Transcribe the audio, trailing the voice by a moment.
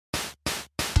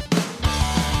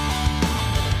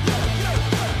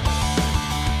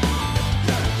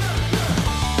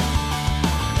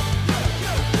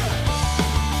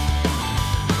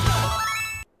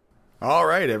All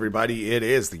right, everybody. It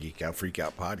is the Geek Out Freak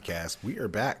Out podcast. We are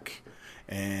back,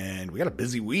 and we got a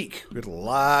busy week. We got a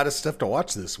lot of stuff to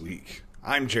watch this week.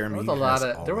 I'm Jeremy. There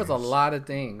was a lot of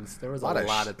things. There was a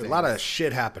lot of things. A lot of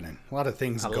shit happening. A lot of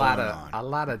things going on. A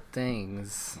lot of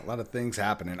things. A lot of things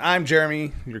happening. I'm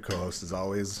Jeremy, your co-host as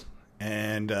always.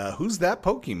 And who's that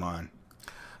Pokemon?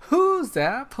 Who's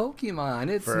that Pokemon?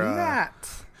 It's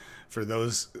Matt. For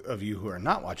those of you who are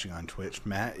not watching on Twitch,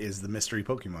 Matt is the mystery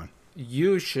Pokemon.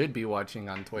 You should be watching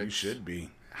on Twitch. You should be.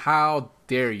 How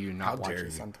dare you not watch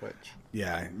us on Twitch?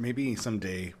 Yeah, maybe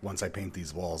someday, once I paint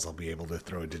these walls, I'll be able to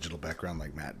throw a digital background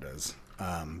like Matt does.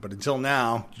 But until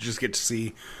now, you just get to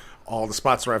see all the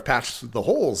spots where I've patched the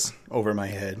holes over my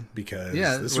head because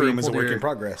this room is a work in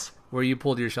progress. Where you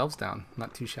pulled your shelves down.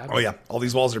 Not too shabby. Oh, yeah. All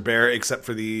these walls are bare except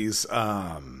for these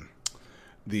Hot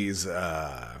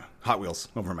Wheels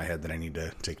over my head that I need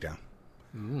to take down.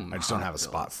 I just don't have a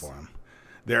spot for them.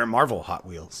 They're Marvel Hot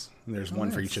Wheels. There's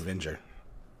one for each Avenger.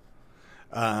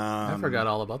 I forgot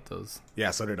all about those.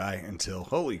 Yeah, so did I until,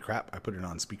 holy crap, I put it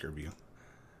on speaker view.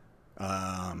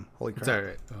 Holy crap. It's all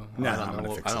right. No,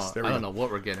 I don't know what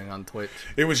we're getting on Twitch.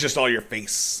 It was just all your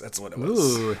face. That's what it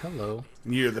was. Ooh, hello.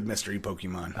 You're the mystery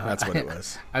Pokemon. That's what it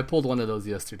was. I pulled one of those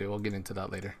yesterday. We'll get into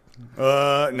that later.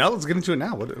 No, let's get into it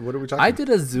now. What are we talking about? I did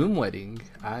a Zoom wedding.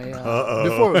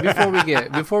 Before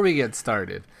we get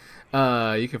started.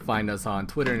 You can find us on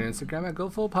Twitter and Instagram at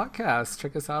GoFullPodcast.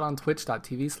 Check us out on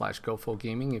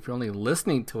twitch.tv/GoFullGaming. If you're only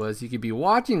listening to us, you could be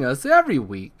watching us every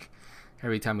week,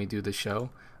 every time we do the show.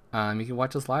 You can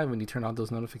watch us live when you turn on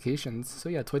those notifications. So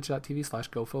yeah,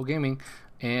 twitch.tv/GoFullGaming.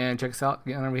 And check us out.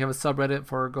 We have a subreddit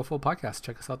for GoFullPodcast.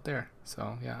 Check us out there.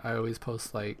 So yeah, I always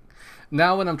post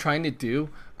now what I'm trying to do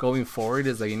going forward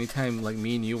is anytime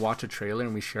me and you watch a trailer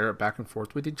and we share it back and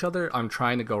forth with each other, I'm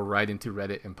trying to go right into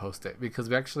Reddit and post it because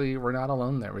we're not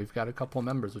alone there. We've got a couple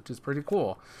members, which is pretty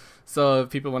cool. So if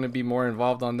people want to be more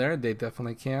involved on there, they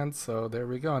definitely can. So there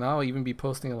we go. And I'll even be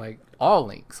posting all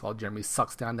links while Jeremy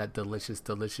sucks down that delicious,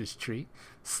 delicious treat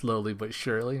slowly but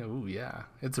surely. Ooh yeah,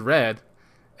 it's red.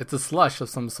 It's a slush of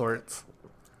some sorts.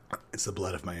 It's the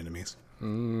blood of my enemies.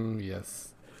 Yes.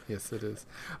 Yes, it is.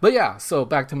 But yeah, so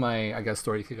back to my,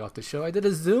 story to kick off the show. I did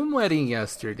a Zoom wedding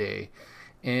yesterday.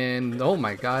 And oh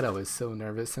my God, I was so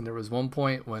nervous. And there was one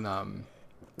point when I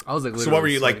was literally. So what were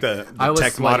you the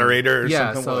tech moderator or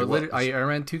something? Yeah, so I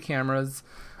ran two cameras.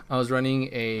 I was running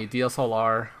a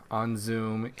DSLR on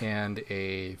Zoom and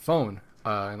a phone,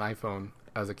 an iPhone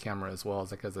as a camera as well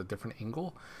as a different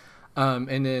angle.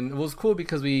 And then it was cool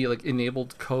because we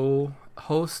enabled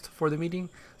co-host for the meeting,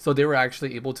 so they were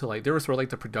actually able to they were sort of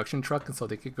the production truck, and so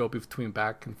they could go between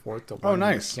back and forth to one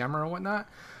camera and whatnot.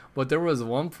 But there was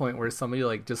one point where somebody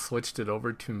just switched it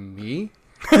over to me.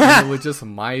 And it was just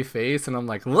my face, and I'm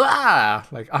like, "Wow!"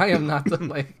 I am not the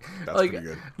That's pretty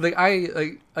good.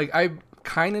 I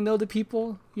kind of know the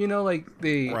people, right.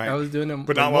 I was doing them,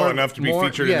 but not well enough to be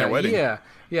featured in their wedding.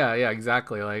 Yeah,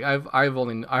 exactly.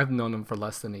 I've known them for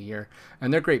less than a year,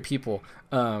 and they're great people.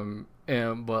 I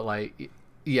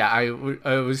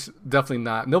was definitely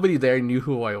not. Nobody there knew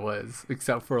who I was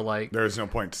except for There's no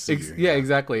point to see you. Yeah,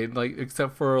 exactly.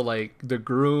 Except for the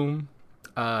groom,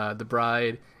 the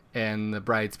bride, and the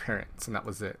bride's parents, and that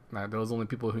was it. Those were the only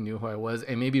people who knew who I was,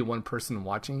 and maybe one person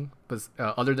watching, but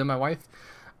other than my wife.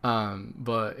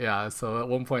 But yeah, so at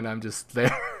one point I'm just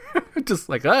there, just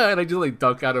and I just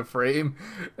dunk out of frame.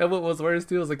 And what was worse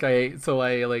too was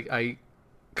I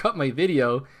cut my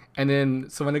video, and then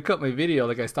so when I cut my video,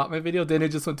 I stopped my video, then it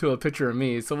just went to a picture of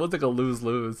me. So it was a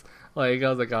lose-lose. I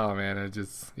was oh man, it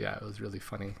was really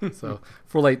funny. So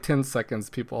for 10 seconds,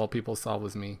 all people saw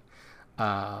was me.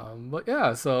 But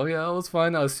yeah, so yeah, it was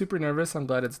fun. I was super nervous. I'm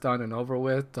glad it's done and over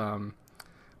with.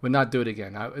 Would not do it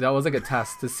again. That was a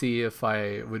test to see if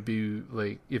I would be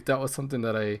if that was something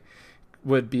that I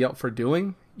would be up for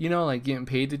doing, getting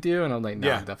paid to do. And I'm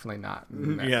no, definitely not.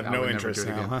 You have no interest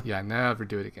now, huh? Yeah, never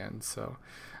do it again. So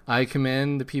I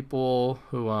commend the people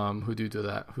who do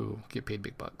that, who get paid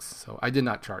big bucks. So I did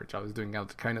not charge. I was doing it out of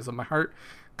the kindness of my heart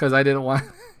because I didn't want.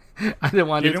 I didn't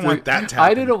want that to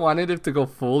happen. I didn't want it to go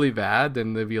fully bad,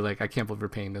 and they'd be I can't believe we're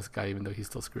paying this guy even though he's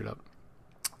still screwed up.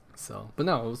 So, but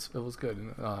no, it was good.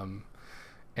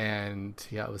 And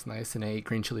yeah, it was nice. And I ate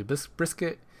green chili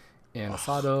brisket and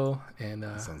asado. And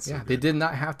so they did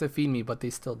not have to feed me, but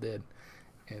they still did.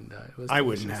 And it was. I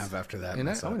wouldn't have after that. And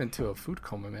I went into a food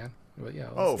coma, man. But yeah.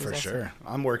 For sure.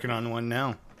 I'm working on one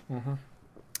now. Mm-hmm.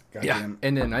 Yeah,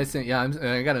 and then I sent. Yeah,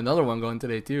 I got another one going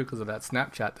today too because of that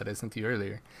Snapchat that I sent to you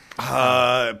earlier.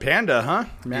 Panda, huh?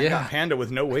 Man, yeah, Panda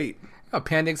with no weight.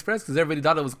 Panda Express because everybody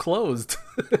thought it was closed.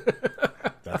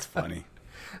 That's funny.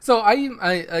 So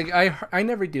I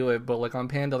never do it, but like on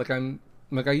Panda, like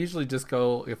I usually just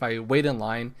go if I wait in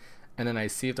line, and then I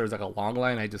see if there's like a long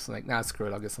line, I just like screw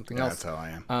it, I'll get something else. That's how I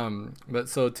am. But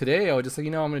so today I was just like,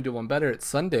 I'm gonna do one better. It's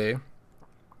Sunday. I'm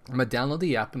gonna download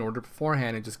the app and order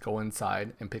beforehand and just go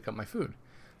inside and pick up my food,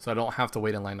 so I don't have to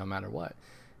wait in line no matter what.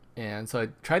 And so I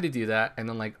tried to do that, and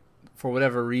then like for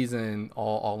whatever reason,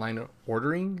 all online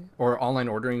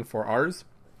ordering for ours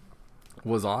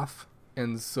was off.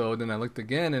 And so then I looked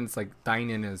again, and it's like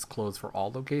dine-in is closed for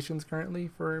all locations currently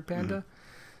for Panda. Mm-hmm.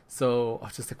 So I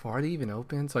was just like, well, are they even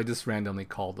open? So I just randomly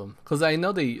called them because I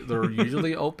know they're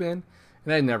usually open,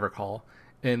 and I never call.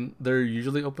 And they're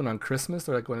usually open on Christmas.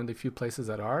 They're like one of the few places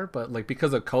that are, but like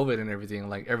because of COVID and everything,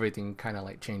 like everything kind of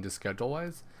like changes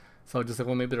schedule-wise. So I was just like,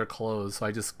 well, maybe they're closed. So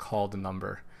I just called the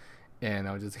number, and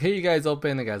I was just, hey, you guys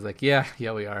open? The guy's like, yeah,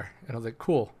 we are. And I was like,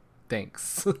 cool,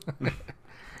 thanks.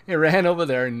 It ran over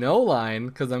there, no line,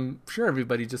 because I'm sure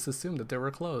everybody just assumed that they were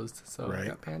closed. So right. I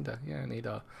got Panda. Yeah, and ate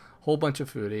a whole bunch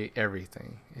of food, ate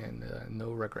everything, and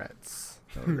no regrets.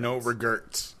 No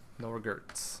regrets. No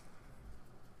regrets.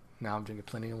 Now I'm drinking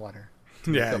plenty of water.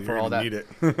 Yeah, you're going to need it.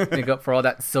 Make up for all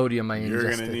that sodium I ingested.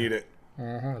 You're going to need it.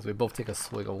 So we both take a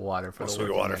swig of water for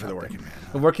the working man.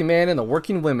 The working man and the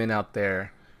working women out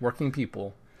there. Working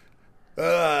people.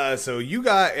 So you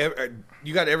got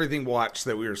everything watched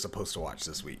that we were supposed to watch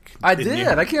this week. I did. You?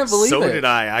 I can't believe it. So did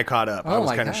I. I caught up. I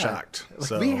was kind of shocked.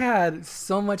 So we had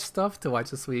so much stuff to watch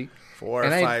this week. 4,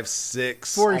 5,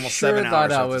 6, almost 7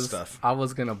 hours of stuff. I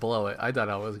was gonna blow it. I thought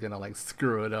I was gonna like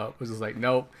screw it up. It was just like,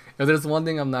 nope. If there's one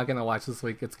thing I'm not gonna watch this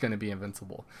week, it's gonna be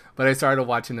Invincible. But I started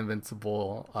watching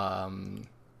Invincible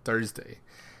Thursday.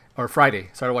 Or Friday.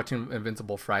 Started watching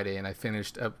Invincible Friday, and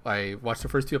I watched the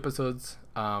first 2 episodes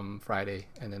Friday,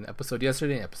 and then episode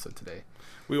yesterday and episode today.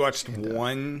 We watched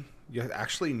one. Yeah,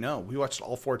 actually, no. We watched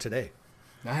all 4 today.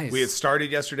 Nice. We had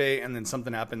started yesterday, and then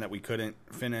something happened that we couldn't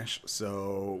finish,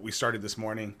 so we started this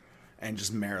morning and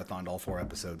just marathoned all 4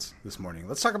 episodes this morning.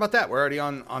 Let's talk about that. We're already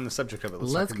on the subject of it.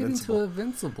 Let's get into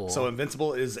Invincible. So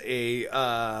Invincible is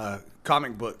a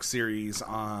comic book series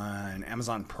on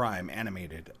Amazon Prime,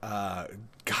 animated.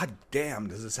 God damn,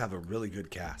 does this have a really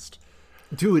good cast.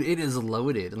 Dude, it is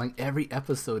loaded. Like, every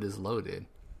episode is loaded.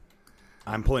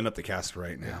 I'm pulling up the cast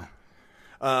right now.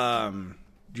 Yeah.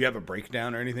 Do you have a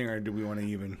breakdown or anything, or do we want to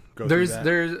even go through that?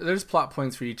 There's plot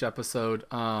points for each episode.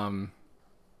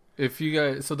 If you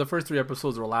guys, so the first 3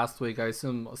 episodes were last week. I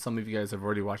assume some of you guys have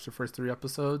already watched the first 3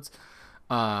 episodes.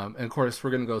 And of course, we're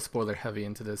going to go spoiler heavy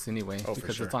into this anyway,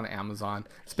 because it's on Amazon.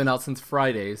 It's been out since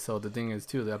Friday. So the thing is,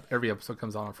 too, that every episode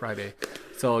comes out on Friday.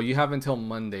 So you have until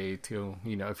Monday to,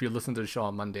 if you listen to the show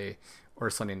on Monday or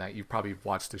Sunday night, you've probably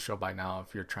watched the show by now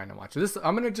if you're trying to watch it.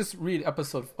 I'm going to just read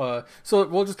episode. So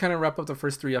we'll just kind of wrap up the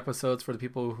first 3 episodes for the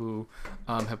people who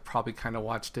have probably kind of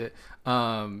watched it.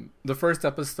 The first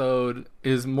episode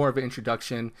is more of an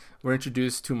introduction. We're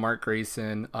introduced to Mark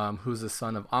Grayson, who's the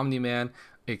son of Omni-Man,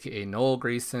 aka Noel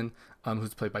Grayson,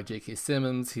 who's played by J.K.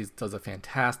 Simmons. He does a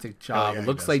fantastic job. It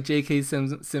looks like J.K.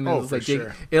 Simmons.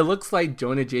 It looks like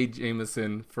Jonah J.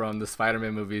 Jameson from the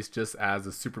Spider-Man movies, just as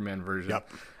a Superman version.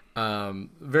 Yep.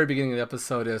 Very beginning of the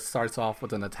episode, it starts off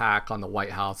with an attack on the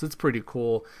White House. It's pretty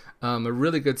cool. A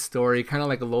really good story, kind of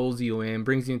like lulls you in,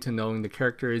 brings you into knowing the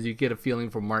characters. You get a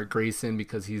feeling for Mark Grayson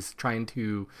because he's trying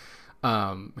to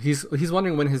he's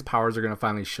wondering when his powers are going to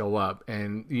finally show up,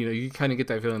 and you kind of get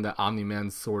that feeling that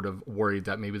Omni-Man's sort of worried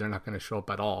that maybe they're not going to show up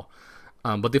at all.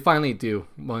 But they finally do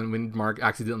when Mark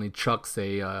accidentally chucks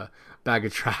a bag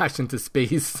of trash into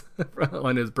space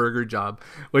on his burger job,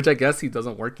 which I guess he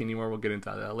doesn't work anymore. We'll get into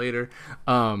that later.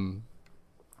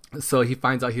 So he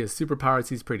finds out he has superpowers.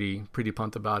 He's pretty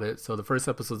pumped about it. So the first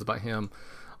episode is about him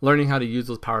learning how to use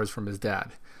those powers from his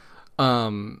dad.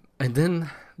 And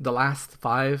then the last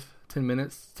 5-10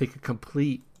 minutes take a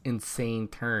complete insane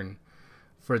turn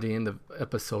for the end of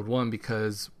episode 1,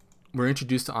 because we're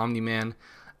introduced to Omni-Man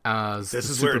as the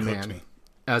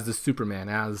Superman,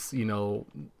 as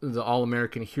the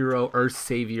all-American hero, Earth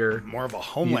savior, more of a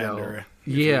Homelander.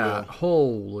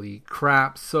 Holy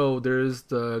crap! So there's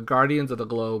the Guardians of the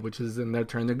Globe, which is in their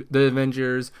turn the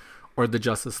Avengers or the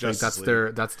Justice League.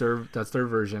 That's their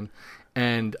version.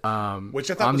 And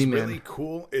which I thought Omni-Man was really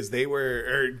cool is they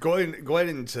were go ahead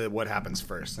into what happens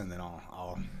first, and then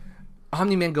I'll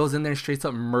Omni-Man goes in there and straight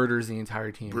up murders the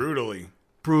entire team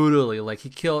brutally, like he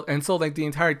killed, and so like the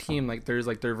entire team, like there's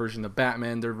like their version of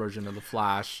Batman, their version of the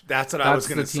Flash. That's what I was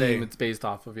gonna say. The team it's based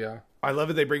off of. I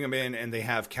love it. They bring them in and they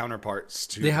have counterparts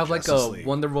to. They have the like Justice a League.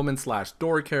 Wonder Woman /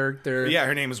 Thor character. Yeah,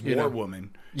 her name is War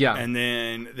Woman. Yeah, and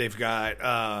then they've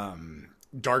got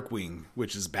Darkwing,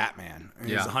 which is Batman. And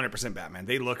he's Yeah. 100% Batman.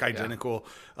 They look identical.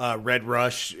 Red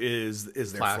Rush is their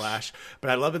Flash.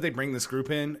 But I love that they bring this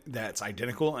group in that's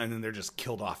identical, and then they're just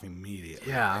killed off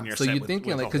immediately. Yeah. And So you're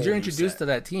thinking, like, because you're introduced to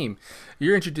that team.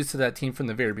 You're introduced to that team from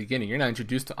the very beginning. You're not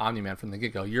introduced to Omni-Man from the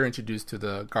get-go. You're introduced to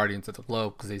the Guardians of the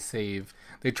Globe because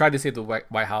they tried to save the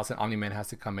White House, and Omni-Man has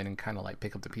to come in and kind of like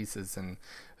pick up the pieces and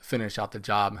finish out the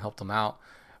job and help them out.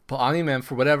 But Omni-Man,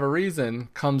 for whatever reason,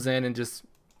 comes in and just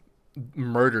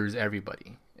murders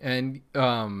everybody. And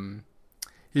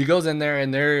he goes in there,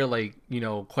 and they're like,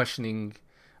 questioning.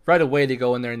 Right away, they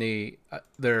go in there and he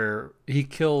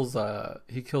kills the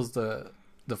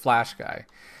Flash guy,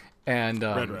 and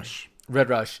Red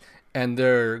Rush, and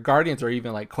their Guardians are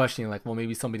even like questioning, like, well,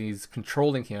 maybe somebody's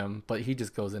controlling him, but he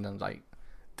just goes in and like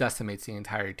decimates the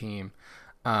entire team.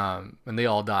 And they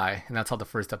all die, and that's how the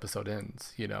first episode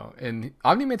ends, and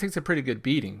Omni-Man takes a pretty good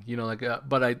beating,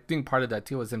 but I think part of that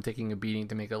too was him taking a beating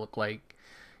to make it look like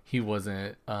he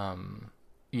wasn't,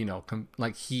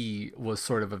 like he was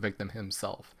sort of a victim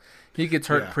himself. He gets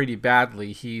hurt pretty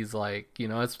badly. He's like,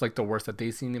 it's like the worst that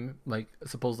they've seen him, like,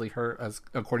 supposedly hurt, as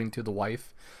according to the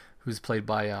wife, who's played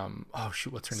by,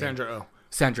 what's her name?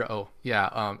 Sandra Oh.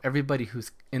 Yeah. Everybody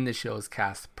who's in this show is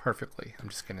cast perfectly, I'm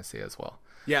just going to say as well.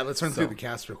 Yeah, let's run through the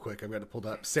cast real quick. I've got it pulled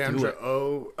up. Sandra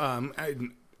Oh.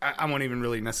 I won't even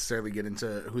really necessarily get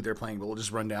into who they're playing, but we'll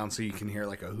just run down so you can hear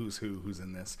like a who's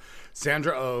in this.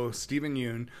 Sandra Oh, Stephen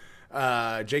Yeun,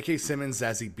 J.K. Simmons,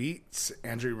 Zazie Beetz,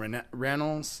 Andrew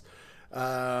Reynolds,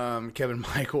 Kevin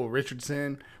Michael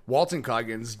Richardson, Walton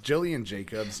Coggins, Jillian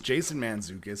Jacobs, Jason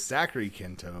Mantzoukas, Zachary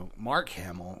Quinto, Mark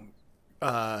Hamill,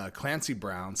 Clancy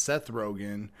Brown, Seth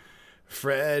Rogen,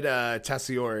 Fred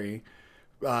Tassiori,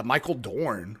 Michael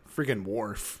Dorn, freaking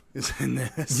Worf, is in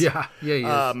this. Yeah, he is.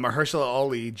 Mahershala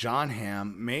Ali, John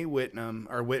Hamm, Mae Whitman,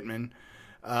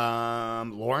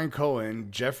 Lauren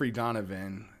Cohen, Jeffrey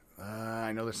Donovan.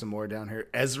 I know there's some more down here.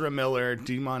 Ezra Miller,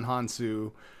 Demon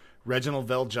Hansu, Reginald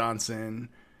Vell Johnson,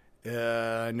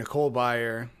 Nicole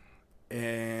Byer,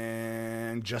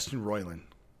 and Justin Roiland.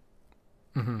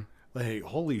 Mm-hmm. Like,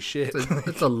 holy shit!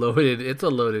 It's a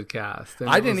loaded cast. And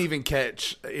I didn't even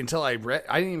catch the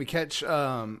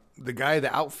guy,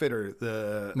 the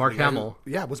outfitter, Mark Hamill.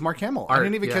 Yeah, it was Mark Hamill. I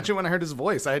didn't even catch it when I heard his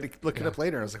voice. I had to look it up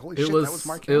later. I was like, holy shit, that was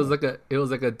Mark Hamill. It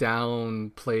was like a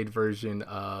downplayed version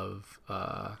of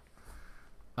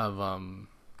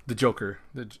the Joker.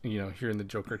 Hearing the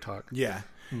Joker talk. Yeah,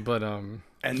 but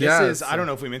and this is, I don't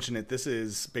know if we mentioned it. This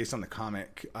is based on the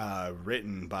comic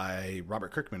written by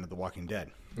Robert Kirkman of The Walking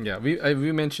Dead. Yeah,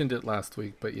 we mentioned it last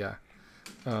week, but yeah,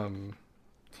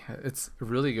 it's a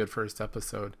really good first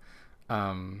episode.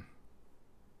 All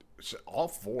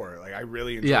four, like, I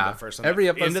really enjoyed that first one. Every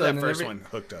episode, that first one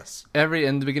hooked us.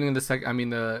 In the beginning of the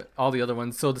second, all the other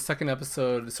ones. So the second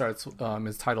episode starts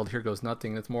is titled "Here Goes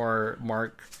Nothing." It's more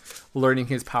Mark learning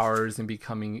his powers and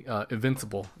becoming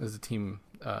invincible as a team.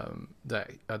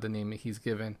 The name he's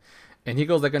given, and he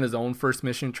goes like on his own first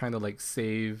mission, trying to like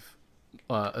save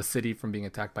a city from being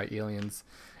attacked by aliens,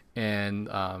 and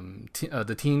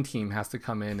the teen team has to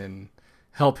come in and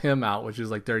help him out, which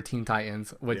is like their Teen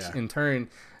Titans, which in turn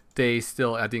they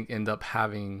still, I think, end up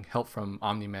having help from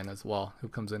Omni-Man as well, who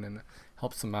comes in and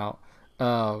helps them out.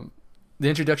 The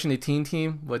introduction to Teen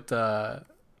Team with I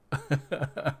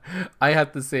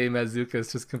have to say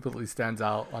Mantzoukas just completely stands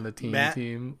out on the teen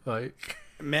team. Like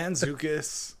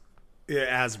Mantzoukas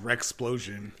as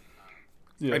Rexplosion.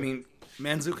 Yeah. I mean,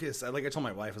 Mantzoukas, like I told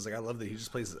my wife, I was like, I love that he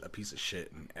just plays a piece of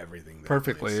shit in everything.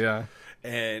 Perfectly, yeah.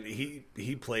 And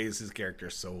he plays his character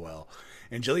so well.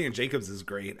 And Jillian Jacobs is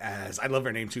great as, I love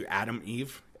her name too, Adam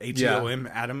Eve. Atom,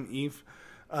 Adam Eve.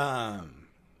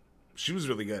 She was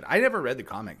really good. I never read the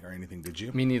comic or anything, did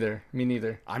you? Me neither.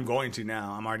 I'm going to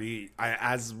now.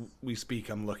 As we speak,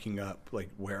 I'm looking up like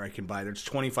where I can buy. There's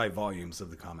 25 volumes of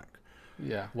the comic.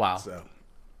 Yeah, wow. So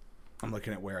I'm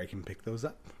looking at where I can pick those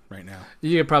up right now.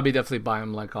 You could probably definitely buy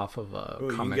them like off of a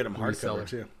comic. You can get them hardcover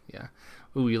too. Yeah.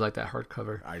 Ooh, you like that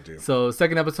hardcover? I do. So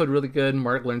second episode really good.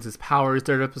 Mark learns his powers.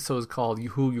 Third episode is called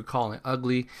 "Who You Calling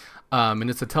Ugly," and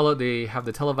it's they have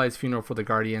the televised funeral for the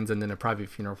Guardians and then a private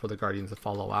funeral for the Guardians to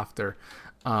follow after.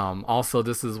 Also,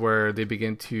 this is where they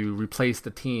begin to replace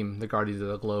the team, the Guardians of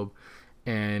the Globe.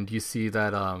 And you see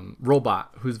that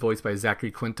Robot, who's voiced by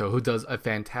Zachary Quinto, who does a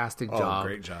fantastic job,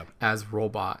 great job as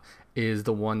Robot, is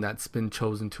the one that's been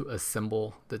chosen to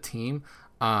assemble the team,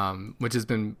 which has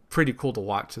been pretty cool to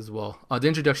watch as well. The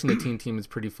introduction to the Teen Team is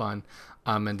pretty fun,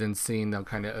 and then seeing them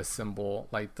kind of assemble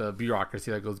like the bureaucracy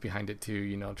that goes behind it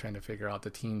too. Trying to figure out the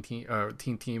Teen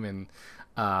Team and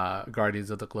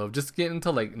Guardians of the Globe. Just getting to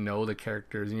like know the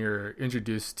characters, and you're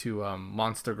introduced to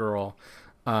Monster Girl.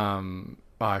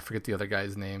 I forget the other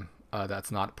guy's name.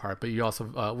 That's not part. But you also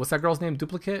what's that girl's name?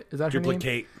 Duplicate? Is that her name?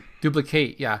 Duplicate.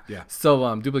 Duplicate. Yeah. Yeah.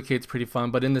 So Duplicate's pretty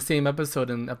fun. But in the same episode,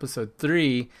 in episode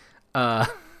 3, that's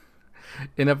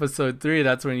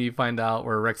when you find out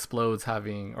where Rex explodes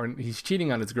he's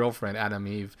cheating on his girlfriend Adam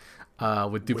Eve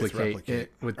with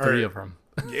Duplicate with 3 of them.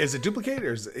 Is it Duplicate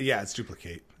or it's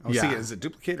Duplicate? Is it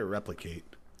Duplicate or Replicate?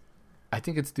 I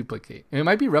think it's Duplicate. It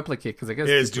might be Replicate because I guess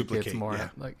it is Duplicate's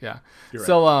Duplicate, more yeah. You're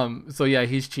so right. so yeah,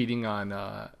 he's cheating on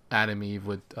Adam Eve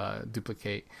with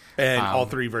Duplicate and all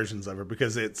 3 versions of her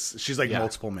because she's like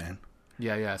multiple man.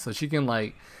 Yeah. So she can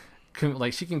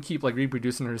she can keep like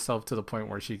reproducing herself to the point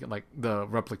where she can like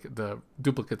the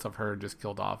duplicates of her just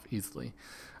killed off easily.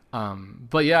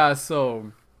 But yeah,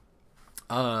 so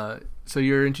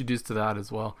you're introduced to that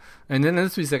as well, and then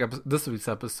this week's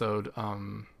episode,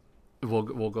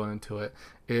 we'll go into it.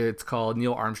 It's called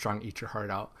Neil Armstrong Eat Your Heart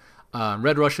Out.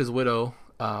 Red Rush's widow,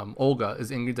 Olga,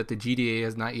 is angry that the GDA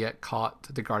has not yet caught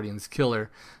the Guardian's killer.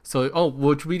 So,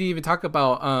 which we didn't even talk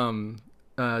about.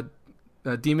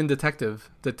 Demon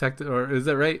Detective, or is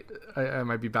that right? I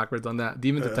might be backwards on that.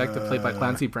 Demon Detective, played by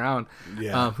Clancy Brown,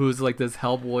 who's like this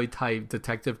Hellboy type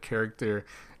detective character.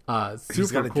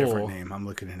 He's got a cool. different name. I'm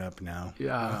looking it up now.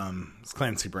 Yeah, it's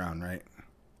Clancy Brown, right?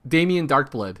 Damien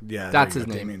Darkblood. Yeah, that's his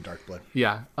name. Damien Darkblood.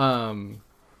 Yeah.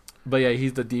 But yeah,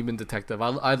 he's the Demon Detective.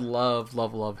 I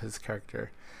love his character.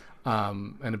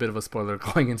 And a bit of a spoiler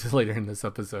going into later in this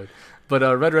episode. But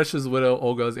Red Rush's widow,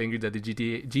 Olga, is angry that the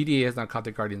GDA has not caught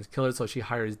the Guardian's killer, so she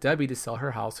hires Debbie to sell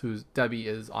her house, Debbie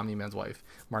is Omni-Man's wife,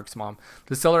 Mark's mom,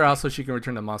 to sell her house so she can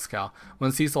return to Moscow.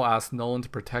 When Cecil asks Nolan to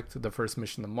protect the first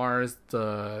mission to Mars,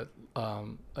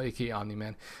 aka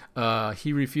Omni-Man,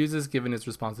 he refuses, given his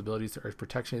responsibilities to Earth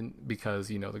protection, because,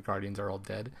 the Guardians are all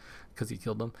dead, because he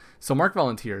killed them. So Mark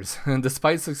volunteers, and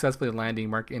despite successfully landing,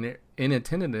 Mark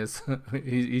inattentiveness,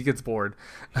 he gets bored,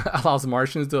 allows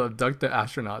Martians to abduct the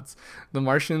astronauts. The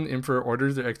Martian Emperor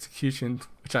orders their execution,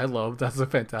 which I love. That's a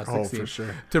fantastic scene. For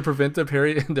sure. To prevent the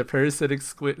parasitic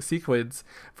sequids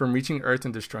from reaching Earth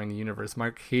and destroying the universe.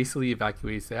 Mark hastily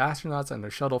evacuates the astronauts and their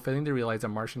shuttle, failing to realize that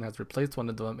Martian has replaced one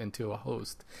of them into a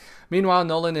host. Meanwhile,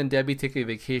 Nolan and Debbie take a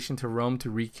vacation to Rome to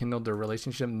rekindle their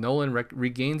relationship. Nolan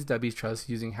regains Debbie's trust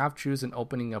using half-truths and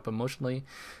opening up emotionally.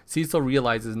 Cecil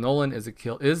realizes Nolan is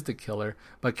the killer,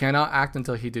 but cannot act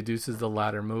until he deduces the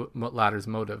latter's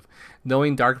motive.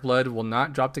 Knowing Darkblood will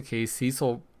not drop the case,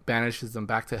 Cecil banishes them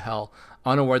back to hell.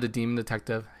 Unaware, the Demon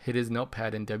Detective hid his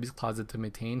notepad in Debbie's closet to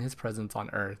maintain his presence on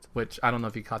Earth, which I don't know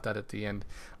if you caught that at the end,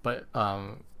 but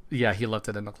yeah, he left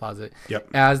it in the closet. Yep.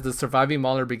 As the surviving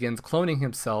Mauler begins cloning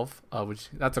himself, which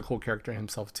that's a cool character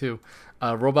himself too,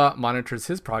 Robot monitors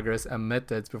his progress and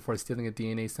methods before stealing a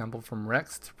DNA sample from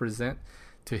Rex to present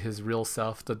to his real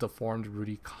self, the deformed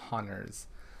Rudy Connors.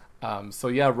 So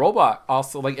yeah, Robot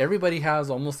also, like, everybody has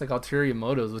almost like ulterior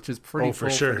motives, which is pretty cool. For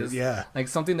sure. For this, yeah. Like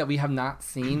something that we have not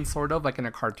seen sort of like in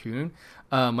a cartoon,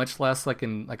 much less like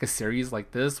in like a series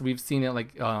like this. We've seen it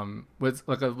like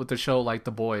with the show like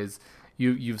The Boys.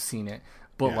 You've seen it,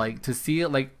 but like to see it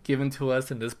like given to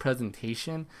us in this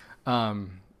presentation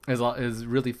is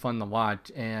really fun to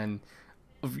watch. And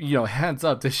hands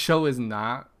up, this show is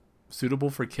not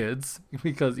suitable for kids,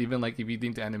 because even like if you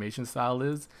think the animation style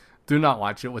is, do not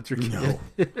watch it with your kid.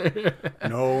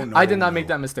 No. I did not make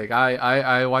that mistake.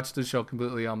 I watched the show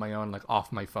completely on my own, like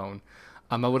off my phone.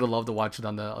 I would have loved to watch it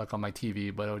on my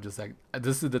TV, but it was just like,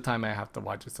 this is the time I have to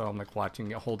watch it. So I'm like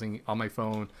watching it, holding it on my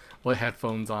phone with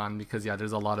headphones on, because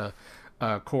there's a lot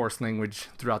of coarse language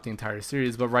throughout the entire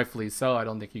series, but rightfully so. I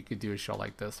don't think you could do a show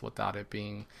like this without it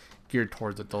being geared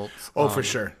towards adults. Oh, for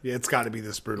sure. Yeah, it's got to be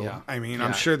this brutal. Yeah. I mean,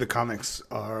 I'm sure the comics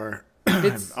are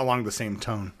along the same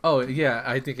tone. Oh yeah,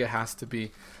 I think it has to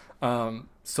be.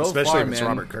 Especially far, if it's man,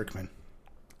 Robert Kirkman.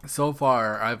 So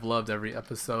far, I've loved every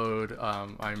episode.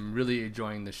 I'm really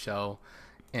enjoying the show.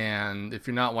 And if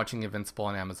you're not watching Invincible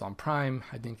on Amazon Prime,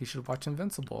 I think you should watch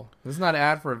Invincible. This is not an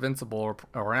ad for Invincible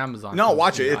or Amazon. No,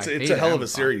 watch it. It's a hell of a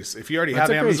series. If you already have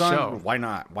Amazon, why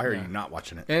not? Why are you not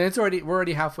watching it? And we're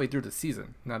already halfway through the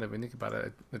season. Now that we think about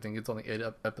it, I think it's only 8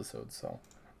 episodes. So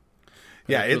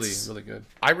yeah, it's really good.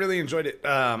 I really enjoyed it.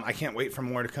 I can't wait for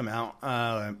more to come out.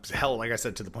 Hell, like I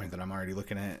said, to the point that I'm already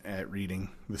looking at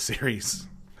reading the series.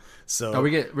 So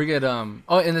we get and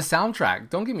the soundtrack.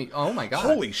 Don't give me. Oh my god!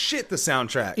 Holy shit, the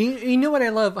soundtrack. You know what I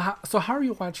love? How are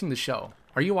you watching the show?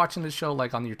 Are you watching the show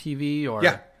like on your TV or?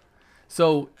 Yeah.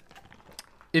 So,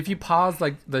 if you pause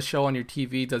like the show on your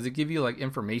TV, does it give you like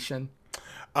information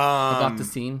about the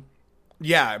scene?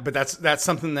 Yeah, but that's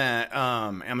something that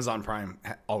Amazon Prime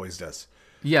always does.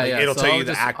 Yeah, It'll tell you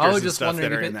the actors and stuff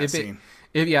that are in that scene.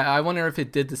 I wonder if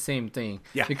it did the same thing.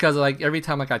 Yeah. Because like every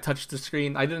time like I touched the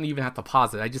screen, I didn't even have to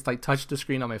pause it. I just like touched the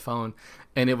screen on my phone,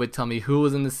 and it would tell me who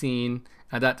was in the scene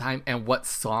at that time and what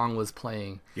song was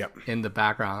playing in the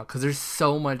background. Because there's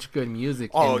so much good music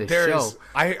in this show.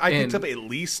 I picked up at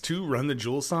least 2 Run the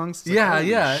Jewels songs. Like, yeah.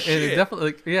 And it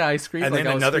definitely, I screamed. And like,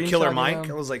 then another Killer Mike.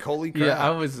 I was like, holy crap. Yeah,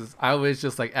 I was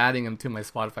just like adding them to my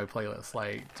Spotify playlist,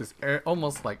 like just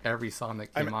almost like every song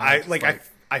that came on.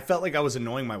 I felt like I was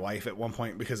annoying my wife at one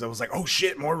point because I was like, "Oh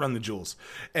shit, more Run the Jewels,"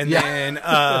 and then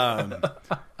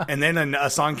a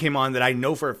song came on that I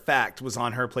know for a fact was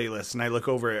on her playlist, and I look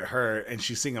over at her and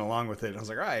she's singing along with it. And I was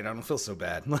like, "All right, I don't feel so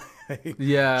bad."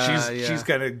 She's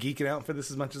kind of geeking out for this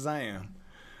as much as I am.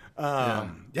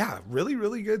 Really,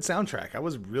 really good soundtrack. I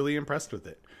was really impressed with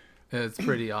it. It's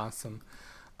pretty awesome.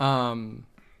 I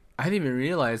didn't even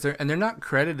realize they're not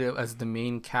credited as the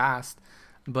main cast.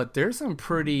 But there's some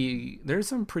pretty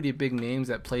big names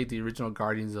that played the original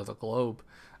Guardians of the Globe.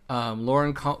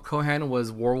 Lauren Cohan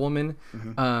was War Woman.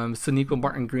 Sonequa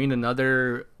Martin Green,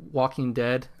 another Walking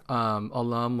Dead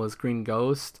alum, was Green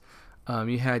Ghost.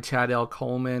 You had Chad L.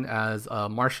 Coleman as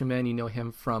Martian. You know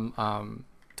him from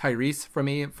Tyrese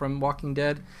from Walking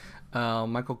Dead.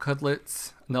 Michael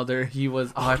Cudlitz, he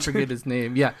was I forget his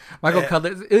name. Yeah, Michael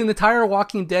Cudlitz. In the entire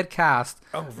Walking Dead cast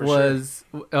was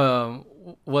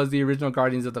the original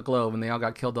Guardians of the Globe, and they all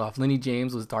got killed off. Lenny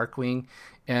James was Darkwing,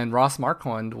 and Ross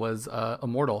Marquand was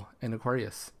Immortal in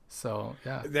Aquarius. So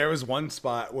yeah, there was one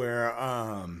spot where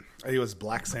I think it was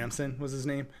Black Samson was his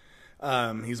name.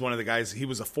 He's one of the guys. He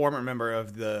was a former member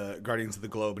of the Guardians of the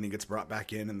Globe, and he gets brought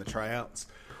back in the tryouts.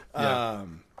 I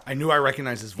knew I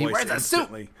recognized his voice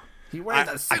instantly. He wears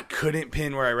a suit. I couldn't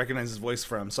pin where I recognized his voice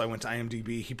from, so I went to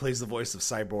IMDb. He plays the voice of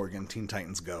Cyborg in Teen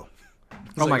Titans Go.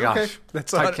 Oh my gosh.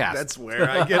 Okay, that's where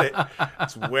I get it.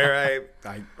 That's where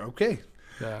I okay.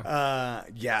 Yeah.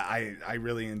 I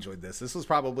really enjoyed this. This was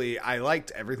probably, I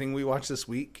liked everything we watched this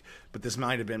week, but this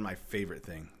might have been my favorite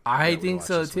thing. I think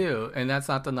so too. And that's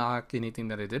not to knock anything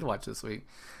that I did watch this week.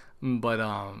 But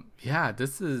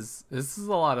this is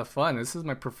a lot of fun. This is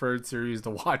my preferred series to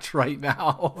watch right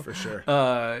now. For sure.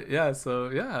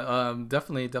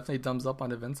 Definitely thumbs up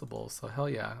on Invincible. So hell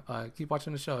yeah. Keep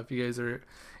watching the show if you guys are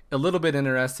a little bit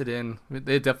interested in.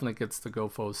 It definitely gets the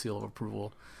GoFo seal of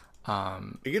approval.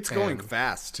 It gets going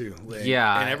fast too.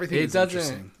 And everything is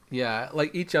interesting. Yeah,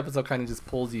 like each episode kind of just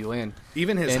pulls you in.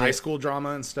 Even his high school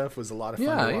drama and stuff was a lot of fun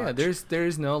to watch. Yeah.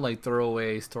 There's no like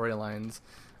throwaway storylines.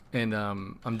 And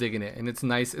I'm digging it, and it's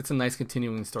nice. It's a nice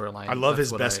continuing storyline. I love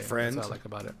his best friend. That's what I like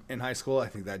about it. In high school, I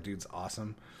think that dude's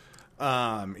awesome.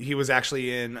 He was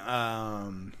actually in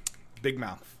Big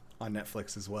Mouth on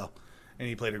Netflix as well, and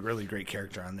he played a really great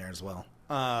character on there as well.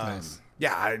 Nice.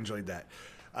 Yeah, I enjoyed that.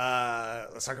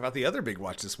 Let's talk about the other big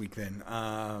watch this week then.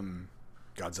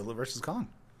 Godzilla vs. Kong.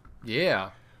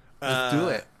 Yeah, let's do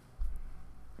it.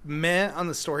 Meh on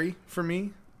the story for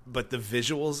me. But the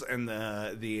visuals and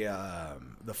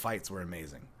the fights were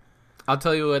amazing. I'll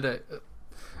tell you what.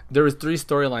 There was 3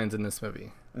 storylines in this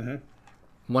movie. Mm-hmm.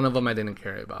 One of them I didn't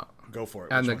care about. Go for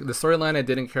it. And the storyline I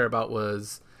didn't care about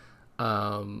was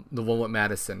the one with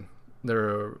Madison.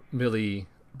 Millie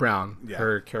Brown,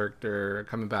 her character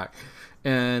coming back,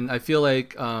 and I feel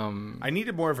like I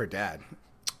needed more of her dad.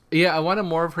 Yeah, I wanted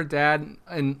more of her dad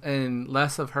and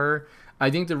less of her. I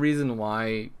think the reason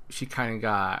why she kind of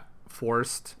got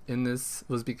forced in this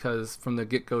was because from the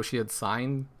get-go she had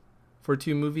signed for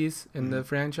 2 movies in the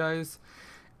franchise,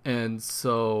 and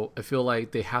so I feel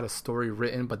like they had a story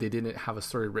written but they didn't have a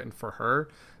story written for her.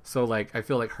 So like I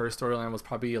feel like her storyline was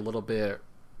probably a little bit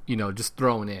just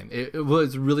thrown in. It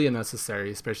was really unnecessary,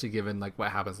 especially given like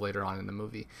what happens later on in the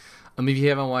movie. If you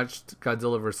haven't watched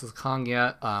Godzilla vs. Kong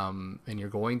yet, and you're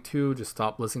going to, just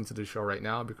stop listening to the show right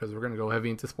now because we're going to go heavy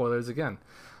into spoilers again.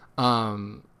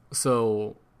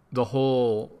 So the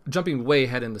whole jumping way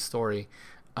ahead in the story,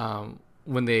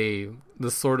 when the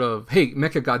sort of, hey,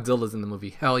 Mecha Godzilla's in the movie,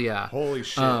 hell yeah, holy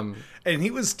shit. And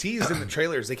he was teased in the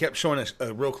trailers. They kept showing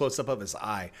a real close up of his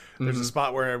eye. There's a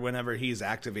spot where whenever he's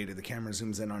activated, the camera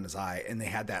zooms in on his eye, and they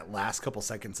had that last couple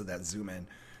seconds of that zoom in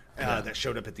that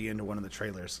showed up at the end of one of the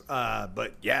trailers.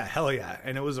 But yeah, hell yeah,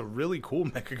 and it was a really cool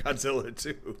Mecha Godzilla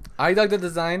too. I dug the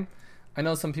design. I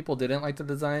know some people didn't like the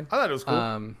design. I thought it was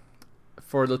cool.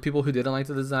 For the people who didn't like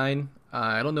the design,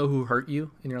 I don't know who hurt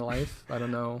you in your life. I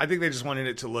don't know. I think they just wanted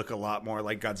it to look a lot more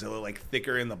like Godzilla, like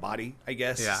thicker in the body, I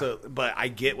guess. Yeah. So, but I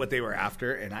get what they were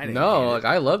after, and I didn't. No, like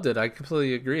I loved it. I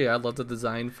completely agree. I love the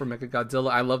design for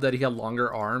Mechagodzilla. I love that he had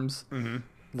longer arms. Mm-hmm.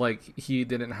 Like he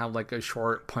didn't have like a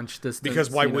short punch distance. Because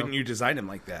why wouldn't you design him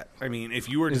like that? I mean, if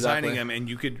you were designing him and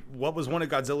you could, what was one of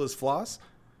Godzilla's flaws?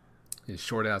 His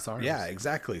short ass arms. Yeah,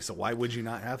 exactly. So why would you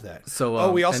not have that?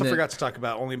 So we also forgot to talk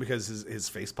about, only because his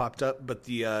face popped up, but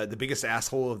the biggest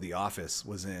asshole of The Office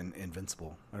was in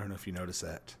Invincible. I don't know if you noticed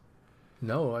that.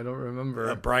 No, I don't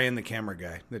remember. Brian, the camera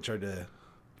guy that tried to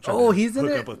he's in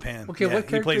hook it. up with Pam. Okay, what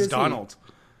character he plays is Donald.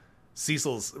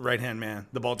 Cecil's right-hand man,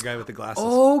 the bald guy with the glasses.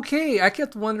 Okay, I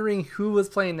kept wondering who was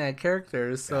playing that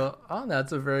character. So,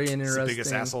 that's a very interesting. He's the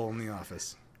biggest asshole in The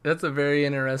Office. That's a very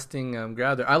interesting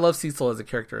grab there. I love Cecil as a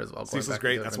character as well. Cecil's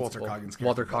great. That's Walter Coggins' character.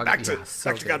 Walter Coggins.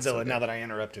 Back to Godzilla. Now that I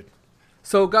interrupted.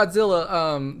 So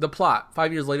Godzilla, the plot.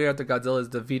 5 years later, after Godzilla is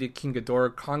defeated King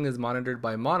Ghidorah, Kong is monitored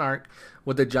by Monarch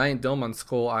with a giant dome on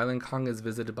Skull Island. Kong is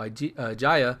visited by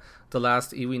Jaya, the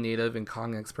last Iwi native and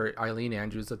Kong expert Eileen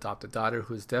Andrews' adopted daughter,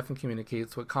 who is deaf and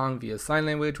communicates with Kong via sign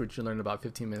language, which you learn about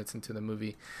 15 minutes into the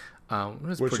movie.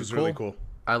 Which is really cool.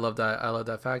 I love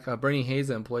that fact. Bernie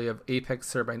Hayes, an employee of Apex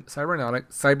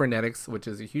Cybernetics, which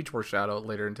is a huge foreshadow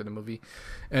later into the movie,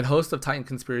 and host of Titan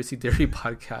Conspiracy Theory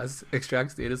podcast,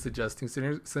 extracts data suggesting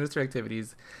sinister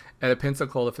activities at a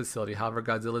Pensacola facility. However,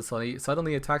 Godzilla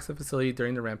suddenly attacks the facility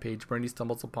during the rampage. Bernie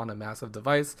stumbles upon a massive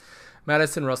device.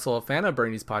 Madison Russell, a fan of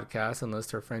Bernie's podcast,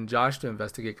 enlists her friend Josh to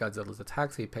investigate Godzilla's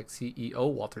attacks. Apex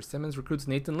CEO Walter Simmons recruits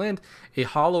Nathan Lind, a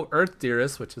Hollow Earth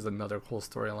theorist, which is another cool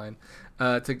storyline,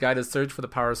 to guide a search for the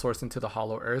power source into the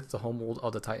Hollow Earth, the homeworld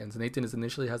of the Titans. Nathan is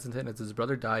initially hesitant as his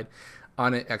brother died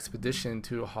on an expedition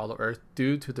to Hollow Earth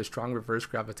due to the strong reverse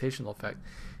gravitational effect.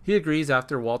 He agrees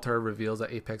after Walter reveals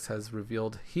that Apex has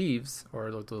revealed heaves,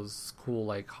 or those cool,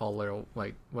 like, hollow,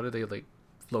 like, what are they, like,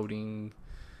 floating,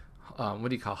 what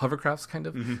do you call hovercrafts, kind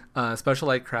of? Mm-hmm.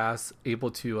 Specialized crafts able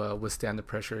to withstand the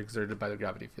pressure exerted by the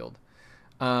gravity field.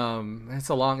 It's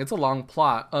a long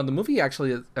plot. The movie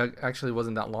actually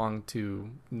wasn't that long.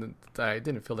 I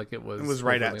didn't feel like it was. It was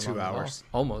right at 2 hours.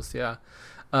 Almost, yeah.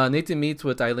 Nathan meets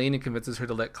with Eileen and convinces her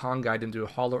to let Kong guide him to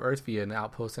Hollow Earth via an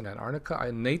outpost in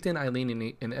Antarctica. Nathan, Eileen,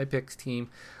 and an Apex team,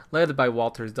 led by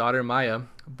Walter's daughter Maya,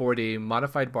 board a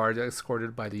modified barge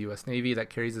escorted by the U.S. Navy that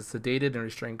carries a sedated and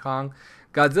restrained Kong.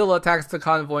 Godzilla attacks the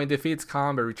convoy and defeats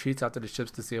Kong, but retreats after the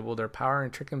ships disable their power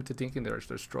and trick him into thinking they're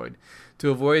destroyed.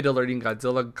 To avoid alerting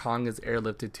Godzilla, Kong is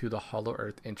airlifted to the Hollow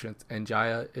Earth entrance, and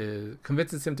Jaya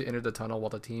convinces him to enter the tunnel while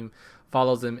the team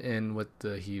follows him in with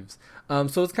the heaves.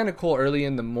 So it's kind of cool. Early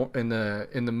in the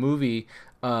movie,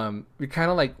 you're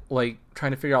kind of like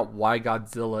trying to figure out why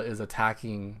Godzilla is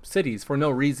attacking cities for no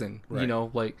reason. Right. You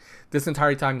know, like this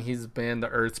entire time he's been the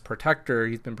Earth's protector.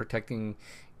 He's been protecting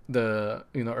the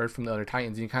Earth from the other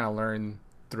Titans. And you kind of learn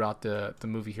throughout the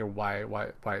movie here why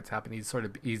it's happening.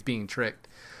 He's being tricked.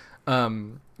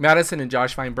 Madison and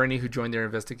Josh find Bernie, who joined their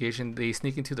investigation. They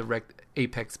sneak into the wrecked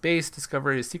Apex base,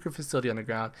 discover a secret facility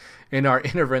underground, and are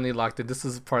inadvertently locked in. This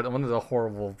is one of the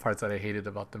horrible parts that I hated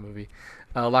about the movie.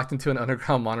 Locked into an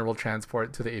underground monorail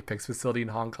transport to the Apex facility in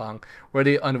Hong Kong, where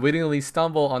they unwittingly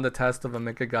stumble on the test of a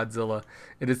Mechagodzilla.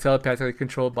 It is telepathically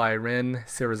controlled by Ren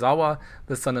Shirazawa,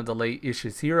 the son of the late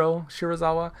Ishihiro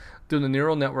Shirazawa, through the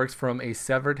neural networks from one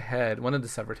of the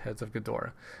severed heads of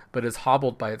Ghidorah, but is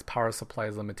hobbled by its power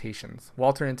supply's limitations.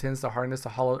 Walter intends to harness the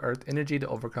Hollow Earth energy to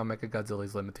overcome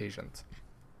Mechagodzilla's limitations.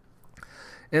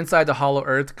 Inside the Hollow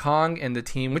Earth, Kong and the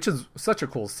team, which is such a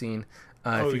cool scene,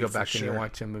 if you go back and you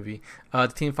watch the movie, the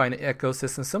team find an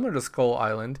ecosystem similar to Skull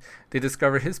Island. They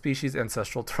discover his species'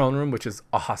 ancestral throne room, which is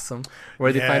awesome,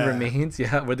 where they find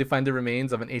the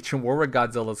remains of an ancient war with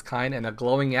Godzilla's kind and a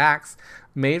glowing axe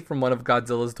made from one of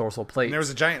Godzilla's dorsal plates. And there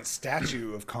was a giant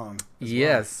statue of Kong.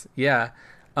 Yes, yeah.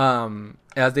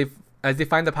 As they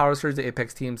find the power surge, the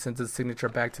Apex team sends its signature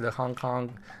back to the Hong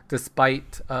Kong,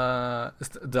 despite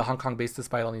the Hong Kong base,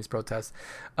 despite all these protests.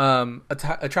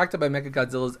 Attracted by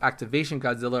Mechagodzilla's activation,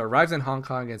 Godzilla arrives in Hong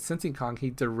Kong, and sensing Kong,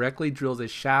 he directly drills a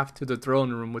shaft to the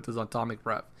throne room with his atomic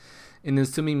breath. In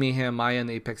ensuing mayhem, Maya and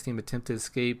the Apex team attempt to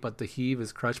escape, but the heave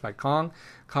is crushed by Kong.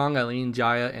 Kong, Eileen,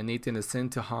 Jaya, and Nathan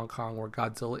ascend to Hong Kong, where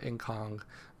Godzilla and Kong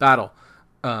battle.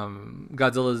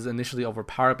 Godzilla is initially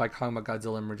overpowered by Kong, but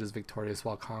Godzilla emerges victorious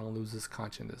while Kong loses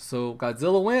consciousness. So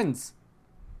Godzilla wins,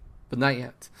 but not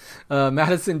yet.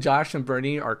 Madison, Josh, and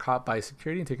Bernie are caught by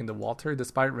security and taken to Walter.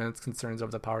 Despite Ren's concerns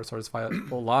over the power source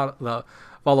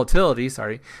volatility,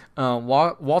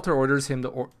 Walter orders him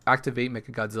to activate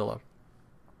Mechagodzilla.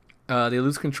 They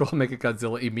lose control of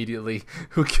Mechagodzilla immediately,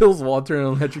 who kills Walter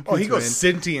and electrocutes Oh, he goes Ren.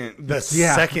 sentient the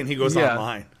second he goes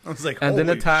online. I was like, and holy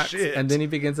then attacks, shit. and then he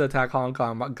begins to attack Hong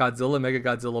Kong. Godzilla,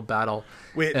 Mechagodzilla battle.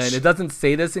 Which, and it doesn't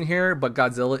say this in here, but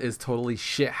Godzilla is totally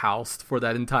shit-housed for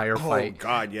that entire fight. Oh,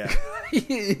 God, yeah.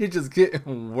 He's just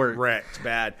getting wrecked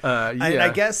bad. And I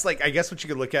guess what you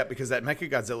could look at, because that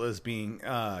Mechagodzilla is being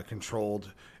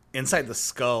controlled inside the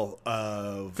skull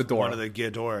of one of the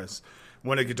Ghidorahs.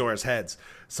 one of Ghidorah's heads.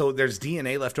 So there's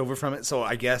DNA left over from it. So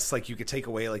I guess like you could take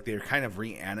away like they're kind of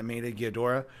reanimated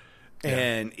Ghidorah.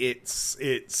 And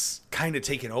it's kind of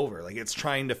taken over. Like it's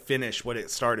trying to finish what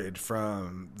it started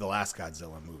from the last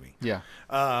Godzilla movie. Yeah.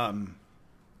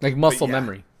 Like muscle yeah.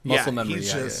 memory. Muscle memory.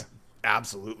 He's just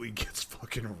absolutely gets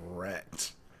fucking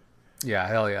wrecked. Yeah,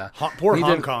 hell yeah. Poor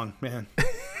Hong Kong, man.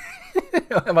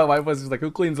 My wife was just like,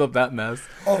 who cleans up that mess?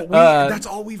 Oh, that's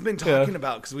all we've been talking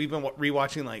about because we've been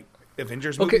rewatching like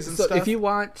Avengers movies and stuff. If you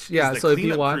watch, if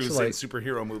you watch like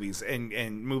superhero movies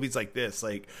and movies like this,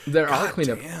 like there are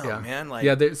cleanup, man, like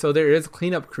there is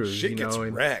cleanup crews. Shit gets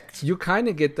wrecked. You kind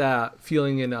of get that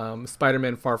feeling in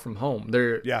Spider-Man: Far From Home.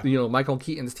 Michael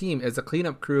Keaton's team is a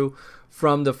cleanup crew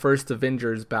from the first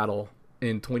Avengers battle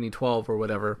in 2012 or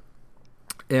whatever,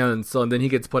 and then he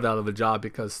gets put out of a job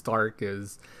because Stark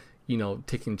is,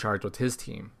 taking charge with his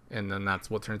team, and then that's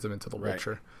what turns him into the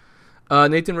Vulture.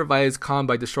 Nathan revives Kong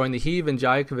by destroying the Heave, and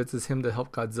Jai convinces him to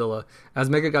help Godzilla. As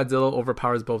Mechagodzilla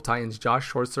overpowers both Titans, Josh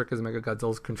short-circuits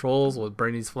Mechagodzilla's controls with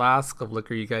Bernie's flask of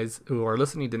liquor. You guys who are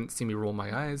listening didn't see me roll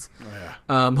my eyes.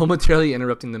 Momentarily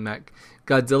interrupting the mech.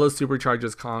 Godzilla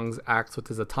supercharges Kong's axe with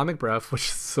his atomic breath, which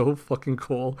is so fucking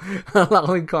cool,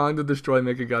 allowing Kong to destroy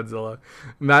Mechagodzilla.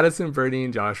 Madison, Bernie,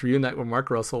 and Josh reunite with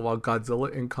Mark Russell while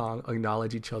Godzilla and Kong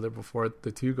acknowledge each other before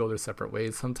the two go their separate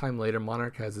ways. Sometime later,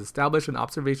 Monarch has established an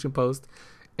observation post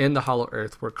in the Hollow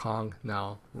Earth where Kong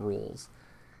now rules.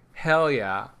 Hell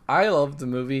yeah. I loved the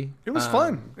movie. It was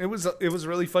fun. It was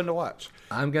really fun to watch.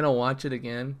 I'm going to watch it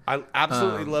again. I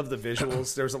absolutely love the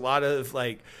visuals. There's a lot of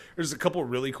there's a couple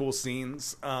really cool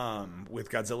scenes with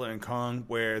Godzilla and Kong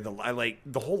where the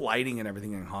whole lighting and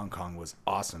everything in Hong Kong was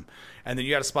awesome. And then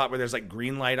you got a spot where there's like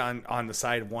green light on the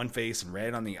side of one face and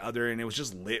red on the other, and it was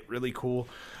just lit really cool.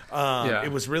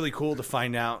 It was really cool to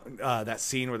find out that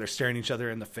scene where they're staring each other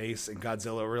in the face and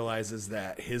Godzilla realizes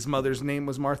that his mother's name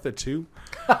was Martha too.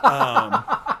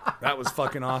 That was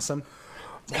fucking awesome.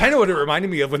 Kind of what it reminded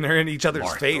me of when they're in each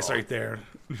other's face right there.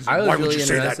 I was really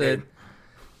interested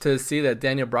to see that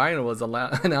Daniel Bryan was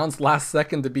announced last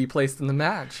second to be placed in the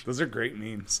match. Those are great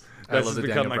memes. I That's love the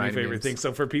become Daniel my Bryan new favorite memes. thing.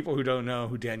 So for people who don't know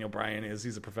who Daniel Bryan is,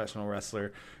 he's a professional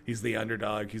wrestler. He's the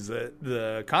underdog. He's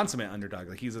the consummate underdog.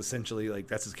 Like he's essentially like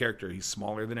that's his character. He's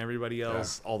smaller than everybody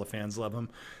else. Yeah. All the fans love him.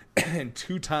 And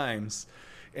 2 times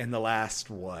in the last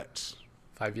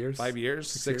 5 years? 5 years?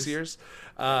 6 years?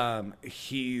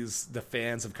 The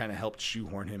fans have kind of helped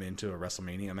shoehorn him into a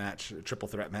WrestleMania match, a triple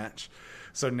threat match.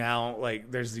 So now,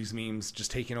 there's these memes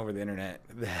just taking over the internet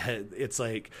that it's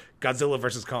like Godzilla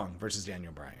versus Kong versus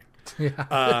Daniel Bryan.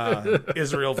 Yeah.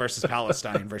 Israel versus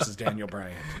Palestine versus Daniel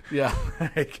Bryan. Yeah.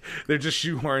 They're just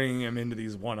shoehorning him into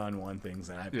these one-on-one things,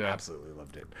 and I absolutely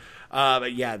loved it.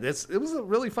 But yeah, it was a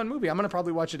really fun movie. I'm going to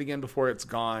probably watch it again before it's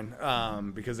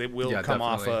gone because it will come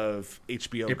off of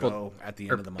HBO Go at the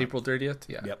end of the month. April 30th?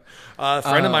 Yeah. Yep. A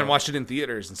friend of mine watched it in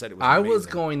theaters and said it was amazing. I was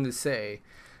going to say,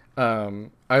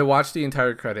 I watched the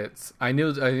entire credits. I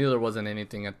knew there wasn't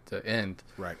anything at the end.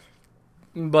 Right.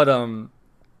 But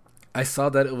I saw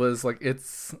that it was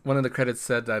it's one of the credits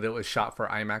said that it was shot for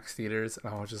IMAX theaters,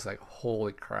 and I was just like,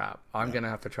 holy crap. I'm going to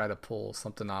have to try to pull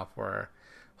something off where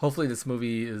hopefully this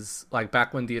movie is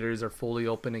back when theaters are fully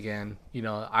open again.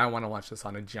 I want to watch this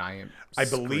on a giant screen. I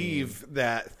believe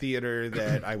that theater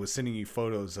that I was sending you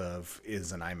photos of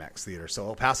is an IMAX theater. So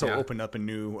El Paso opened up a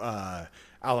new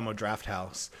Alamo Draft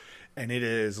House, and it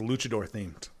is luchador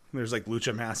themed. There's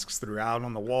lucha masks throughout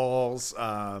on the walls,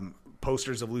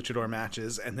 posters of luchador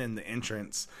matches, and then the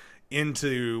entrance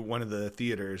into one of the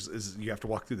theaters is you have to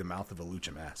walk through the mouth of a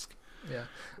lucha mask. Yeah.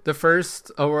 The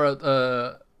first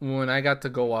when I got to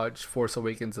go watch Force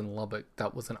Awakens in Lubbock,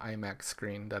 that was an IMAX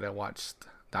screen that I watched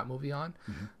that movie on.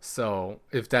 Mm-hmm. So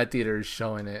if that theater is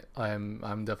showing it,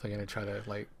 I'm definitely gonna try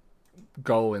to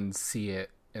go and see it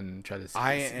and try to see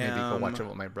maybe go watch it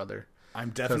with my brother.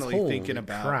 I'm definitely thinking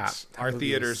about our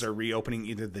theaters are reopening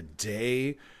either the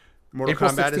day Mortal April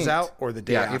Kombat 16th. Is out or the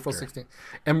day after. April 16th.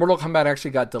 And Mortal Kombat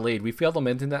actually got delayed. We failed to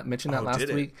mention that last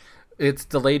week. It's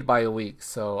delayed by a week,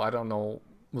 so I don't know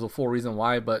the full reason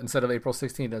why, but instead of April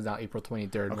 16th, it's now April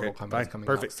 23rd. Mortal Kombat is coming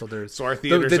perfect. out. So our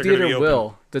theaters are going to be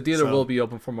open. The theater will be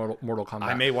open for Mortal Kombat.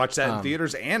 I may watch that in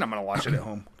theaters, and I'm going to watch it at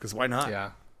home, because why not?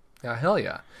 Yeah, hell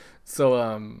yeah.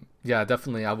 So,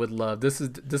 definitely, I would love... This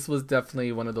was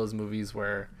definitely one of those movies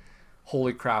where,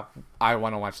 holy crap, I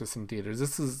want to watch this in theaters.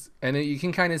 You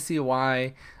can kind of see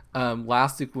why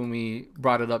last week when we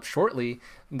brought it up shortly,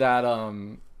 that...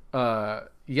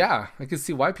 I can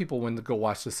see why people went to go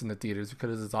watch this in the theaters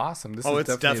because it's awesome.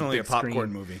 It's definitely a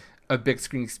popcorn movie. a big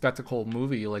screen spectacle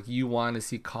movie, like you want to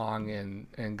see Kong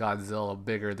and Godzilla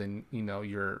bigger than, you know,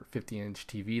 your 50-inch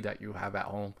TV that you have at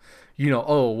home. You know,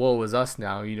 oh, woe is us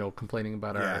now, you know, complaining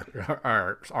about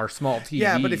our small TVs.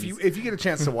 Yeah, but if you get a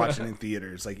chance to watch it in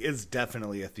theaters, like it's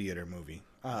definitely a theater movie.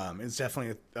 It's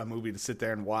definitely a movie to sit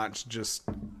there and watch just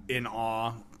in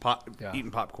awe,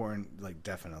 eating popcorn, like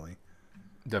definitely.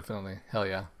 Definitely. Hell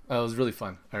yeah. It was really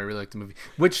fun. I really liked the movie.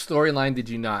 Which storyline did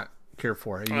you not care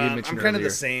for? You I'm kind of the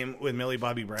same with Millie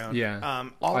Bobby Brown. Yeah.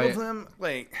 All of them,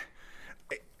 like,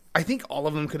 I think all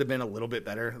of them could have been a little bit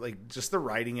better. Like, just the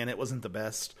writing in it wasn't the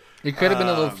best. It could have been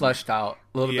a little fleshed out,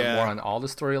 a little bit more on all the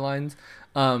storylines.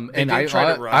 And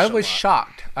I was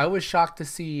shocked. I was shocked to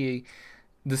see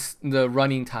the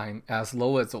running time as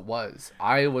low as it was.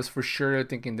 I was for sure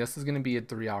thinking this is going to be a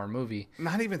 3-hour movie.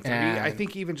 Not even 3. I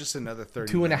think even just another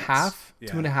 30 2.5 minutes.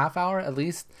 2.5 hour at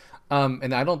least.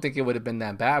 And I don't think it would have been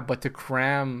that bad, but to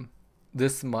cram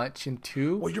this much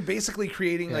into... Well, you're basically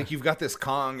creating, like, you've got this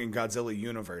Kong and Godzilla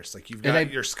universe. Like, you've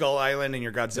got your Skull Island and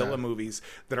your Godzilla movies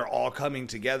that are all coming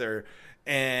together.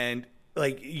 And,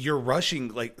 like, you're rushing,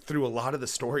 like, through a lot of the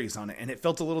stories on it. And it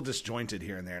felt a little disjointed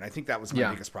here and there. And I think that was my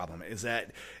biggest problem, is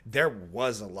that there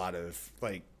was a lot of,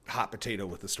 like, hot potato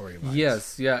with the storylines.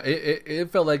 Yes, yeah.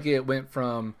 It felt like it went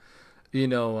from, you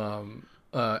know...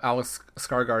 Alex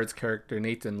Skarsgård's character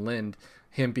Nathan Lind,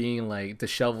 him being like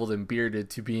disheveled and bearded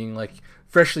to being like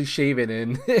freshly shaven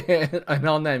and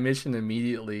on that mission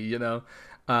immediately, you know,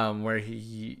 where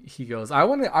he goes, I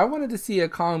wanted to see a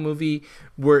Kong movie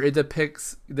where it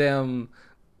depicts them,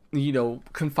 you know,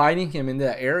 confining him in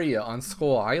that area on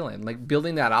Skull Island, like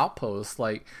building that outpost,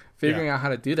 like figuring out how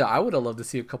to do that. I would have loved to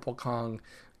see a couple Kong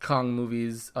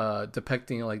movies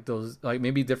depicting like those, like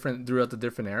maybe different throughout the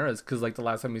different eras, because like the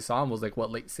last time we saw him was like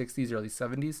late 60s early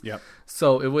 70s. Yep.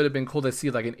 So it would have been cool to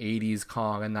see like an 80s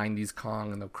Kong, a 90s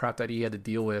Kong, and the crap that he had to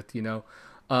deal with, you know.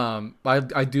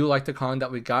 I do like the Kong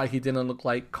that we got. He didn't look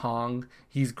like Kong.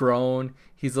 He's grown,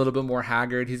 he's a little bit more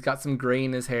haggard, he's got some gray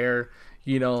in his hair,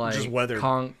 you know, like just weathered.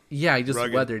 Kong, he just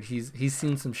rugged. Weathered. He's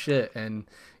seen some shit, and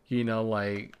you know,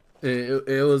 like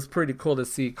it was pretty cool to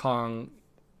see Kong.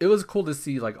 It was cool to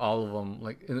see like all of them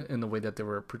like in the way that they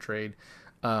were portrayed.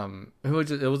 It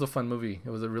was a fun movie. It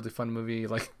was a really fun movie.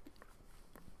 Like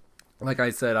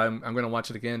I said, I'm gonna watch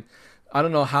it again. I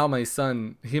don't know how my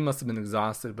son, he must have been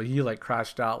exhausted, but he like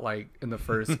crashed out like in the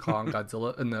first Kong and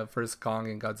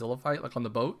Godzilla fight, like on the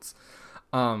boats.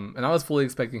 And I was fully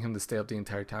expecting him to stay up the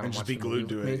entire time and just be glued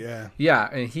to it. Yeah,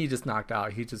 and he just knocked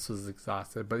out. He just was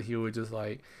exhausted, but he would just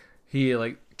like. He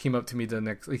came up to me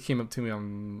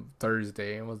on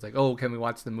Thursday and was like, "Oh, can we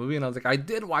watch the movie?" And I was like, "I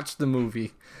did watch the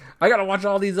movie. I gotta watch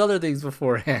all these other things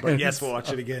beforehand." But yes, we'll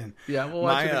watch it again. Yeah, we'll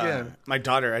watch it again. My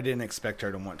daughter, I didn't expect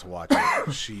her to want to watch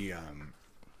it.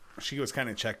 She was kind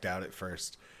of checked out at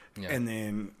first, and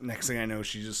then next thing I know,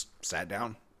 she just sat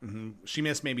down. Mm-hmm. She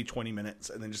missed maybe 20 minutes,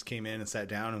 and then just came in and sat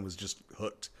down and was just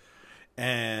hooked.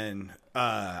 And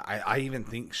I even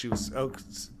think she was. Oh,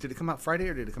 did it come out Friday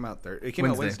or did it come out Thursday? It came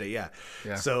out Wednesday. Yeah.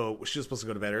 So she was supposed to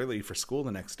go to bed early for school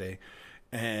the next day,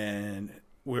 and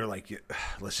we were like,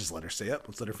 let's just let her stay up.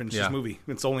 Let's let her finish this movie.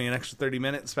 It's only an extra 30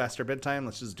 minutes past her bedtime.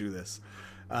 Let's just do this.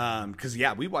 Because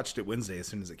we watched it Wednesday as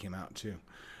soon as it came out too.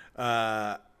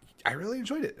 I really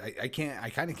enjoyed it. I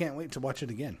kind of can't wait to watch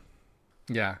it again.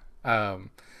 Yeah.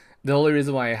 The only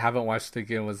reason why I haven't watched it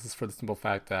again was just for the simple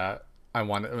fact that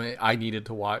I needed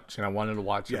to watch, and I wanted to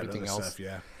watch everything else.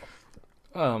 Stuff,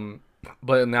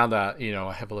 but now that, you know,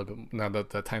 I have a little bit, now that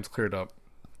the time's cleared up,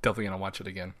 definitely gonna watch it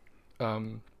again.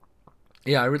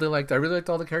 I really liked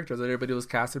all the characters. Everybody was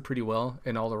casted pretty well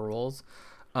in all the roles.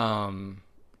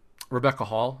 Rebecca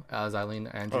Hall as Eileen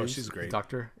Andrews. Oh, she's great. The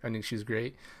doctor. I think she's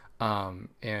great.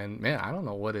 And man, I don't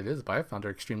know what it is, but I found her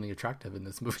extremely attractive in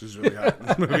this movie. She's really hot in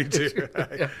this movie too.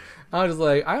 I was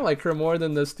like, I like her more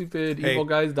than the stupid evil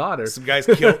guy's daughter. Some guys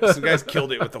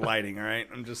killed it with the lighting. All right,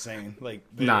 I'm just saying. Like,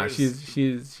 she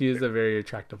is a very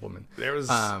attractive woman. There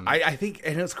was, I think,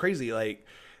 and it's crazy. Like,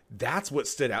 that's what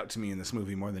stood out to me in this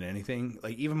movie more than anything.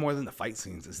 Like, even more than the fight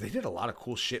scenes, is they did a lot of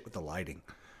cool shit with the lighting.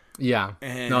 Yeah,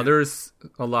 no, there's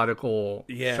a lot of cool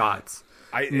shots.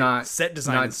 Set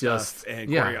design and stuff, and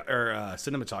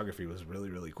cinematography was really,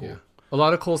 really cool. Yeah. A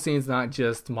lot of cool scenes, not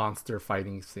just monster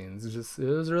fighting scenes. It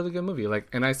was a really good movie. Like,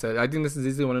 and I said, I think this is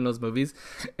easily one of those movies,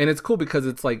 and it's cool because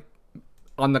it's like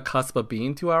on the cusp of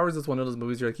being 2 hours. It's one of those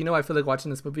movies you're like, you know, I feel like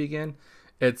watching this movie again.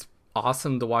 It's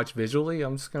awesome to watch visually.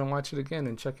 I'm just gonna watch it again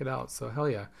and check it out. So hell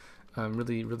yeah,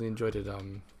 really, really enjoyed it.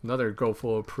 Another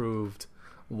GoFo approved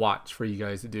watch for you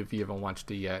guys to do if you haven't watched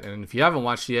it yet. And if you haven't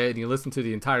watched it yet and you listen to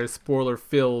the entire spoiler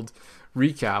filled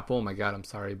recap, oh my god, I'm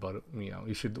sorry, but you know,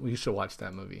 you should watch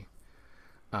that movie.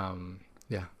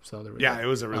 Yeah, so there we Yeah, go. it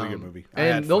was a really good movie.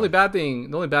 And the only bad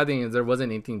thing is there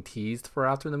wasn't anything teased for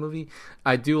after the movie.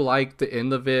 I do like the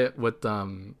end of it with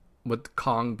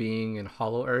Kong being in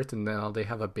Hollow Earth, and now they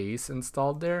have a base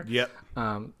installed there. Yep.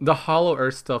 The Hollow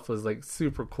Earth stuff was like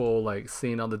super cool, like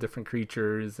seeing all the different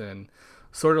creatures and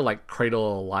sort of like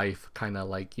Cradle of Life, kind of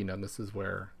like, you know, this is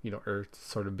where, you know, Earth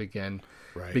sort of began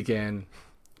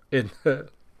in to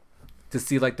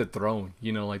see like the throne,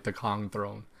 you know, like the Kong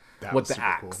throne. That with was the super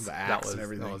axe. cool. The axe and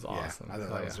everything. That was awesome. Yeah, I thought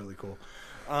that was really cool.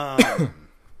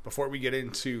 Before we get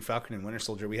into Falcon and Winter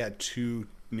Soldier, we had 2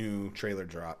 new trailer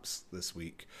drops this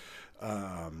week.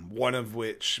 One of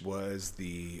which was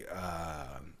the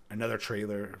another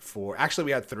trailer for... Actually,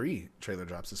 we had 3 trailer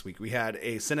drops this week. We had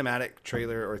a cinematic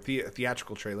trailer or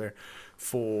theatrical trailer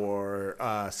for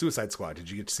Suicide Squad. Did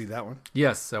you get to see that one?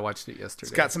 Yes, I watched it yesterday.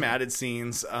 It's got some added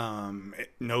scenes.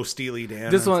 No Steely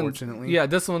Dan, this unfortunately.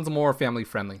 This one's more family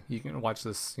friendly. You can watch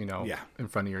this, you know, in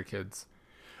front of your kids.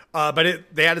 But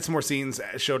they added some more scenes,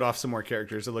 showed off some more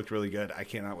characters. It looked really good. I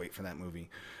cannot wait for that movie.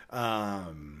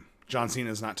 John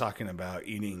Cena's not talking about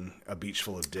eating a beach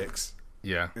full of dicks.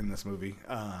 Yeah. In this movie,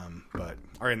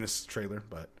 or in this trailer,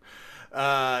 but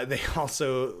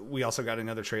we also got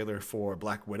another trailer for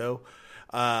Black Widow.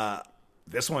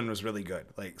 This one was really good.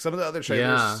 Like some of the other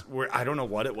trailers were, I don't know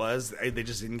what it was. They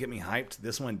just didn't get me hyped.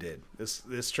 This one did.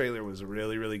 This trailer was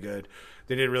really, really good.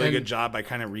 They did a really good job by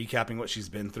kind of recapping what she's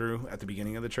been through at the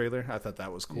beginning of the trailer. I thought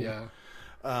that was cool. Yeah.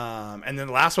 And then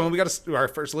the last one, we got our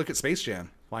first look at Space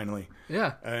Jam finally.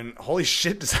 Yeah. And holy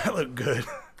shit, does that look good?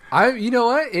 You know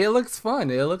what? It looks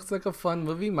fun. It looks like a fun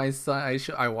movie. My son,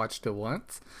 I watched it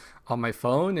once on my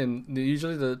phone, and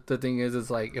usually the thing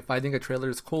is like if I think a trailer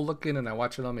is cool looking and I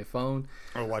watch it on my phone,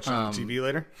 or watch it on the TV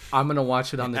later, I'm gonna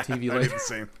watch it on the TV later. The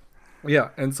same.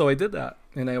 Yeah, and so I did that,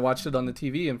 and I watched it on the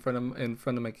TV in front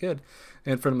of my kid,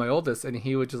 in front of my oldest, and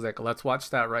he was just like, "Let's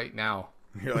watch that right now."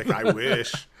 You're like, I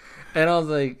wish. And I was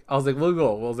like, we'll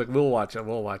go. I was like, we'll watch it.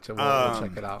 We'll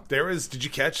check it out. Did you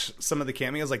catch some of the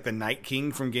cameos, like the Night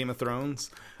King from Game of Thrones?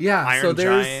 Yeah, Iron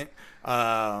Giant.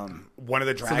 One of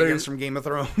the dragons from Game of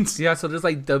Thrones. Yeah, so there's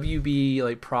like WB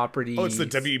like properties. Oh, it's the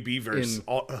WB verse,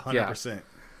 100%.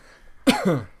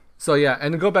 Yeah. So yeah,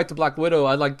 and to go back to Black Widow,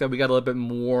 I like that we got a little bit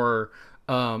more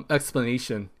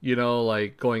explanation, you know,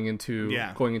 like going into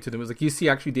the movie. Like you see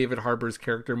actually David Harbour's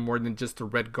character more than just the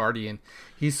Red Guardian.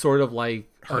 He's sort of like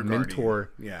a mentor.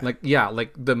 Yeah.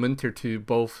 Like the mentor to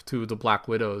the Black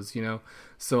Widows, you know.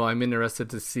 So I'm interested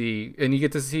to see, and you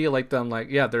get to see like them, like,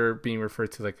 they're being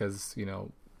referred to like as, you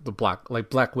know, the Black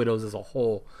Widows as a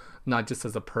whole, not just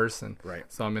as a person. Right.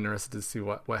 So I'm interested to see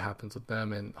what happens with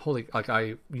them, and I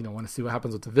want to see what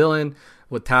happens with the villain,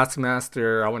 with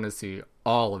Taskmaster. I want to see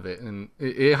all of it, and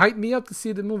it hyped me up to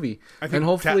see the movie. And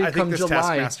hopefully come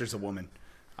July, Taskmaster's a woman.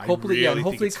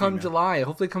 Hopefully come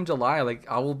July, like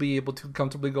I will be able to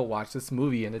comfortably go watch this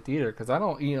movie in the theater, because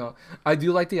I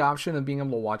do like the option of being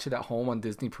able to watch it at home on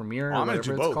Disney Premiere or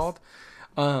whatever it's called.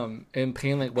 And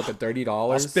paying like the $30.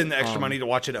 I'll spend the extra money to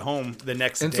watch it at home the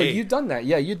next day. And so you've done that,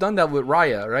 you've done that with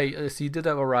Raya, right? So you did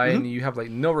that with Raya, and you have like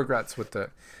no regrets with it.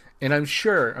 And I'm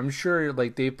sure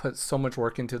like they put so much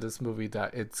work into this movie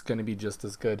that it's going to be just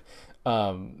as good.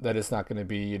 That it's not going to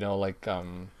be, like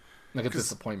a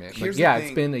disappointment. Like,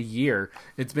 it's been a year.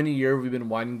 It's been a year we've been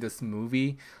wanting this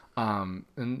movie. And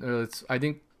I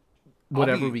think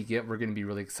whatever we get, we're going to be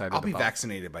really excited. I'll be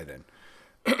vaccinated by then.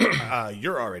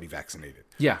 You're already vaccinated.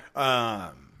 Yeah.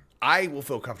 I will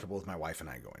feel comfortable with my wife and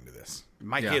I going to this.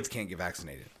 My kids can't get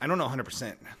vaccinated. I don't know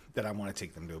 100% that I want to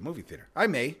take them to a movie theater. I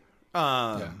may,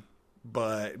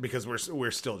 but because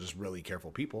we're still just really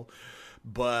careful people.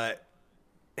 But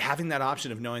having that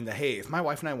option of knowing that, hey, if my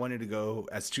wife and I wanted to go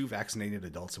as 2 vaccinated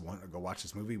adults and want to go watch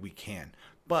this movie, we can.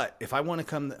 But if I want to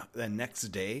come the next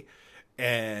day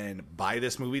and buy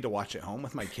this movie to watch at home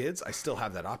with my kids, I still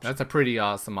have that option. That's a pretty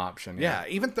awesome option. Yeah,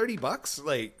 even $30,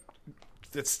 like,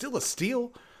 it's still a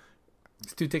steal.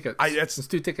 It's 2 tickets. It's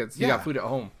 2 tickets. You got food at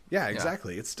home. Yeah,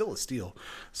 exactly. It's still a steal.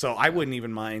 So I wouldn't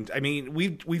even mind. I mean, we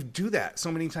do that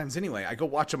so many times anyway. I go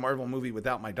watch a Marvel movie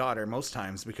without my daughter most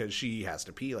times because she has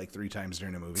to pee like 3 times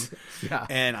during a movie.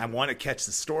 And I want to catch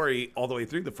the story all the way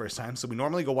through the first time. So we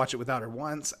normally go watch it without her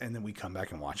once, and then we come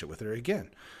back and watch it with her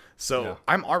again. So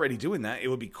I'm already doing that. It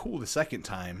would be cool the second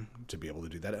time to be able to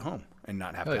do that at home and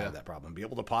not have to have that problem. Be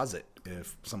able to pause it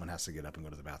if someone has to get up and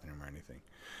go to the bathroom or anything.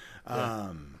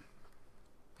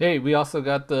 Hey, we also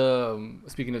got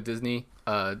speaking of Disney,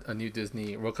 a new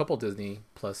a couple Disney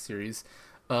Plus series.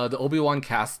 The Obi-Wan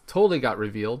cast totally got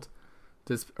revealed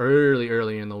this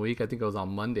early in the week. I think it was on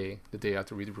Monday, the day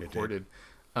after we recorded.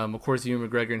 Of course, Ewan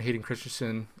McGregor and Hayden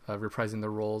Christensen reprising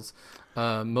their roles.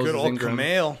 Moses Good old Ingram,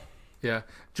 Kumail. yeah,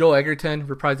 Joel Egerton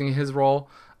reprising his role,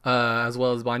 as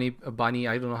well as Bonnie.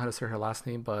 I don't know how to say her last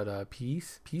name, but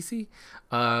PC.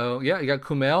 Yeah, you got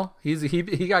Kumail.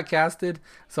 He got casted,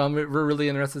 so we're really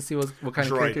interested to see what kind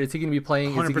of character is he going to be playing.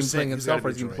 Is he going to be playing himself, or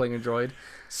is he going to be playing a droid?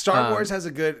 Star Wars has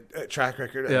a good track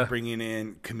record of bringing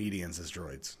in comedians as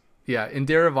droids. Yeah,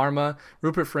 Indira Varma,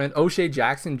 Rupert Friend, O'Shea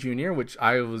Jackson Jr., which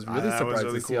I was really surprised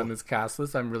to see on this cast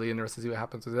list. I'm really interested to see what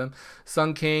happens with him.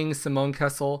 Sung Kang, Simone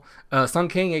Kessel, Sung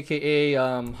Kang, aka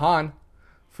Han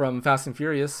from Fast and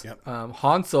Furious. Yep.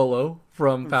 Han Solo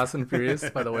from Fast and Furious,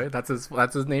 by the way. That's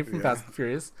his name from Fast and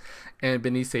Furious. And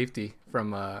Benny Safety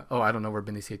from I don't know where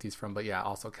Benny Safety's from, but yeah,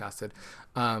 also casted.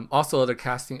 Also other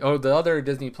casting. The other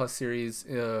Disney Plus series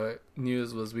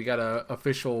news was we got a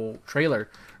official trailer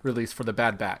released for The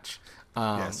Bad Batch.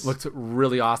 Yes. Looked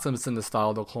really awesome. It's in the style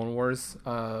of the Clone Wars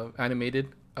animated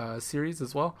series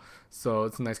as well. So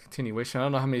it's a nice continuation. I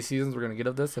don't know how many seasons we're going to get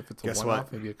of this. If it's a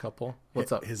one-off, maybe a couple.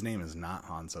 What's up? His name is not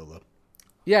Han Solo.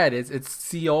 Yeah, it is. It's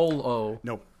Ciolo.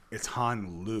 No, it's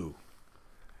Han Lu.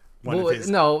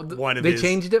 They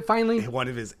changed it finally. One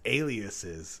of his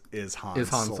aliases is Han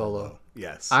Solo.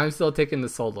 Yes. I'm still taking the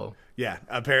Solo. Yeah,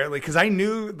 apparently. Because I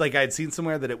knew, I'd seen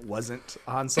somewhere that it wasn't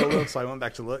Han Solo, so I went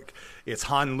back to look. It's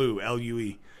Han Lu,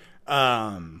 Lue.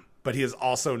 But he is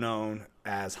also known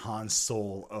as Han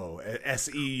Solo,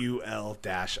 Seul-OH.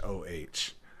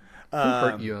 Who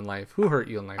hurt you in life?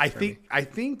 I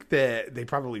think that they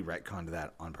probably retconned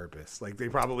that on purpose. They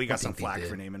probably got some flack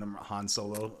for naming him Han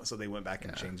Solo, so they went back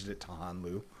and changed it to Han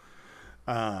Lu.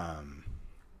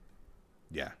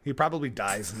 Yeah, he probably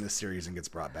dies in this series and gets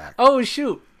brought back. Oh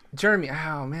shoot, Jeremy!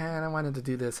 Oh man, I wanted to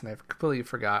do this and I completely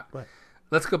forgot. What?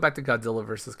 Let's go back to Godzilla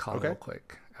versus Kong real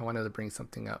quick. I wanted to bring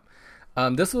something up.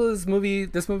 This movie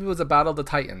was a battle of the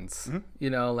Titans.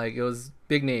 Mm-hmm. It was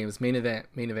big names, main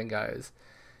event guys.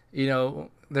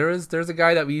 There's a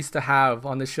guy that we used to have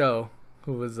on the show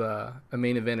who was a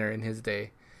main eventer in his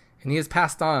day, and he has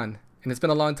passed on. And it's been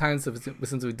a long time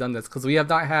since we've done this because we have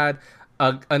not had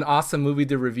an awesome movie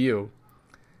to review.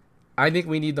 I think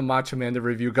we need the Macho Man to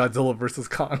review Godzilla versus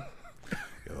Kong.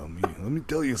 Let me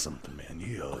tell you something, man.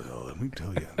 Let me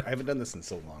tell you. I haven't done this in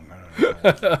so long. I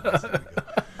don't know.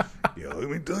 Let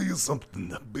me tell you something.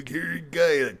 That big hairy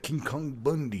guy, that King Kong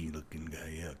Bundy looking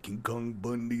guy, King Kong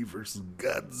Bundy versus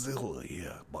Godzilla,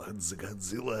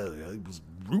 Godzilla. I was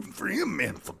rooting for him,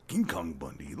 man, for King Kong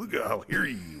Bundy. Look at how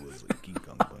hairy he was, King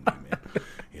Kong Bundy, man.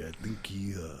 Yeah, I think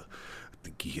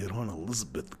he hit on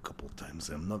Elizabeth a couple times.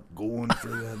 I'm not going for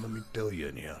that, let me tell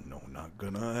you. Yeah, no, not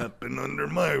gonna happen under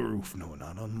my roof. No,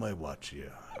 not on my watch,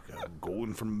 yeah. I'm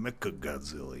going for Mecha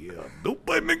Godzilla, yeah. Built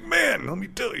by McMahon, let me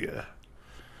tell you.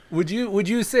 Would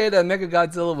you say that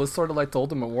Mechagodzilla was sort of like the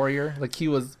Ultimate Warrior? Like he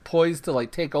was poised to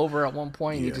take over at one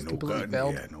point and he just completely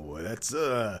failed? Yeah, no, that's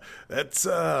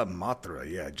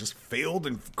Mothra. Yeah, just failed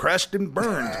and crashed and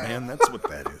burned, man. That's what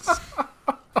that is.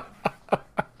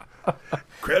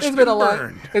 It's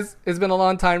been a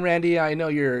long time, Randy. I know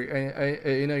you're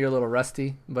a little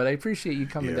rusty, but I appreciate you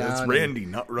coming down. It's Randy,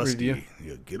 not rusty.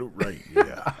 Yeah, get it right.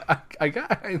 Yeah,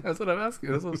 that's what I'm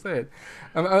asking. That's what I'm saying.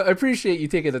 I appreciate you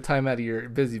taking the time out of your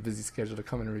busy schedule to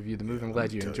come and review the movie. I'm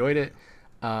glad you enjoyed it.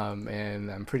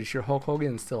 And I'm pretty sure Hulk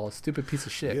Hogan's still a stupid piece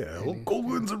of shit. Yeah, Hulk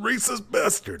Hogan's a racist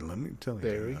bastard. Let me tell you.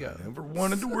 There we go. I never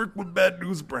wanted to work with Bad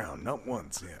News Brown, not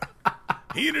once. Yeah,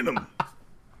 hated him.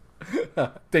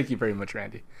 Thank you very much,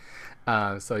 Randy.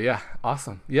 So yeah,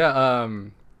 awesome. Yeah,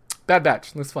 Bad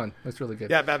Batch looks fun. Looks really good.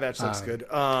 Yeah, Bad Batch looks good.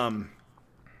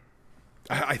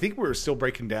 I think we're still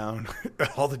breaking down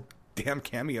all the damn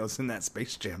cameos in that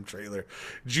Space Jam trailer.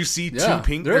 Did you see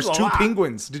there's two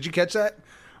penguins? Did you catch that?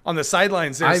 On the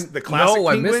sidelines, there's the classic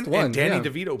penguin and Danny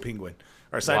DeVito penguin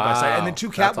are side by side, and then two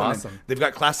Catwomen. Awesome. They've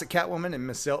got classic Catwoman and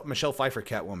Michelle Pfeiffer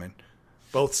Catwoman,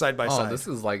 both side by side. Oh, this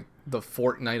is like the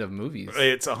Fortnite of movies.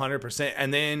 It's 100%.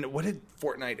 And then what did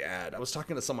Fortnite add? I was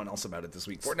talking to someone else about it this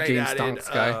week. Fortnite James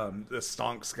added the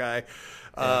Stonks guy.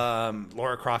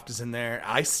 Laura Croft is in there.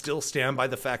 I still stand by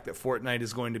the fact that Fortnite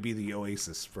is going to be the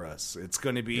Oasis for us. It's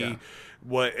going to be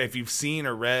what, if you've seen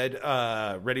or read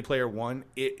Ready Player One,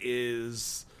 it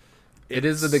is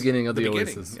the beginning of the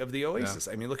Oasis.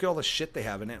 Yeah. I mean, look at all the shit they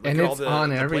have in it. Look at all the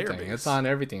on everything. It's on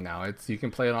everything now. You can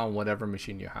play it on whatever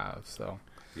machine you have. So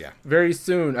yeah, very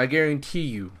soon, I guarantee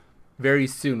you, very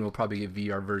soon we'll probably get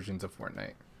VR versions of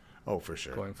Fortnite. Oh, for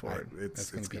sure. Going forward,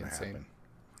 it's going to be insane. Happen.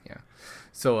 Yeah.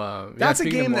 So that's a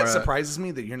game that surprises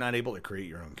me that you're not able to create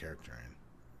your own character in.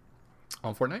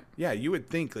 On Fortnite? Yeah, you would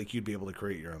think you'd be able to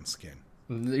create your own skin.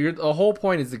 The whole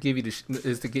point is to give you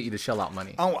is to get you to shell out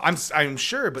money. Oh, I'm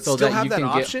sure, but So still that have you that can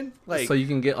option. Get, so you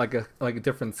can get like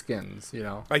different skins.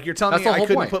 Like you're telling That's me the I whole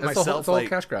couldn't point. put That's myself the whole like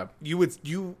cash grab.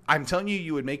 I'm telling you,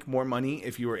 you would make more money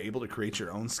if you were able to create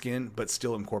your own skin, but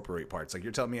still incorporate parts. Like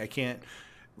you're telling me I can't.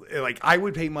 Like I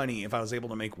would pay money if I was able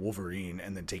to make Wolverine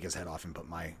and then take his head off and put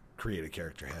my created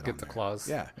character head on Get the there. claws.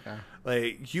 Yeah.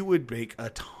 Like you would make a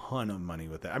ton of money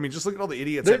with that. I mean, just look at all the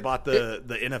idiots that bought the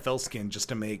NFL skin just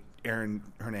to make Aaron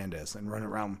Hernandez and run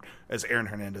around as Aaron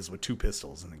Hernandez with 2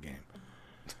 pistols in the game.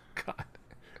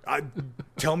 God.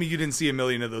 Tell me you didn't see a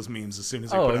million of those memes as soon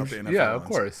as they put out the NFL yeah,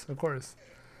 ones. of course.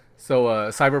 So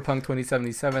Cyberpunk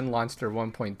 2077 launched their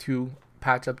 1.2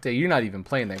 patch update. You're not even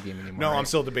playing that game anymore. No, right? I'm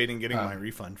still debating getting my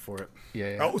refund for it.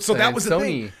 Yeah. Oh, so that was the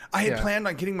thing. I had yeah. planned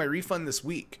on getting my refund this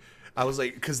week. I was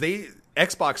like, because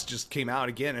Xbox just came out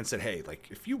again and said, hey, like,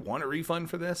 if you want a refund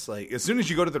for this, like, as soon as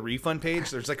you go to the refund page,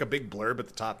 there's like a big blurb at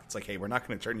the top that's like, hey, we're not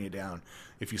going to turn you down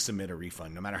if you submit a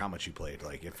refund, no matter how much you played.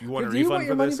 Like, if you want a refund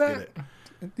for this, get it.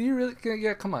 Do you really?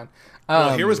 Yeah, come on.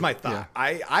 Well, here was my thought.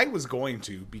 Yeah. I was going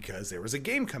to because there was a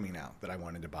game coming out that I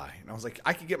wanted to buy. And I was like,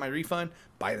 I could get my refund,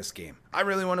 buy this game. I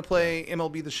really want to play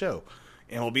MLB The Show.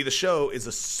 MLB The Show is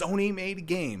a Sony-made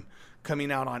game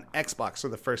coming out on Xbox for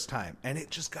the first time. And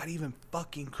it just got even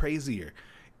fucking crazier.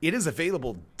 It is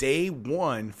available day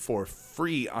one for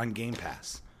free on Game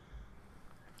Pass.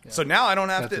 Yeah. So now I don't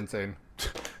have to... That's insane.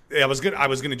 I was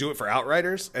gonna do it for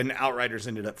Outriders, and Outriders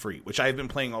ended up free, which I've been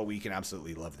playing all week and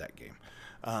absolutely love that game.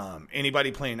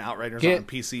 Anybody playing Outriders on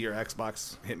PC or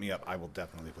Xbox, hit me up. I will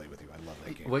definitely play with you. I love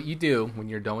that game. What you do when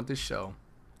you're done with this show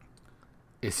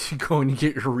is you go and you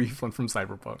get your refund from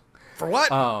Cyberpunk. For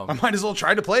what? I might as well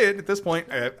try to play it at this point.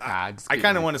 I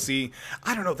kind of want to see.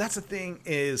 I don't know. That's the thing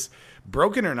is,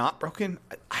 broken or not broken,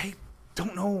 I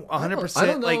don't know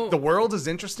 100%. Like, the world is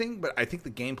interesting, but I think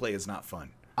the gameplay is not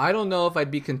fun. I don't know if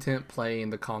I'd be content playing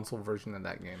the console version of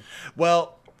that game.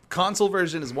 Well, console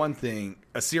version is one thing.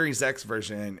 A Series X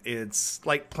version, it's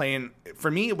like playing...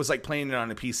 For me, it was like playing it on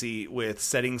a PC with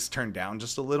settings turned down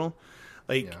just a little.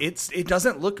 Like, it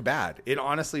doesn't look bad. It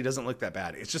honestly doesn't look that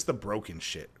bad. It's just the broken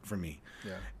shit for me.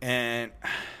 Yeah. And...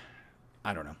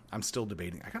 I don't know. I'm still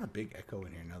debating. I got a big echo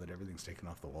in here now that everything's taken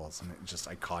off the walls, and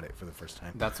I caught it for the first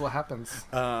time. That's what happens.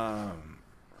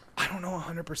 I don't know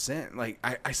 100%. Like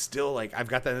I still like I've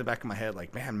got that in the back of my head.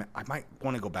 Like, man, I might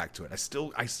want to go back to it. I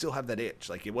still have that itch.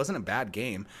 Like, it wasn't a bad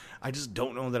game. I just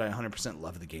don't know that I 100%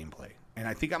 love the gameplay. And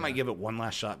I think I might give it one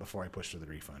last shot before I push for the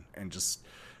refund and just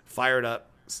fire it up.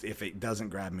 If it doesn't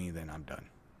grab me, then I'm done.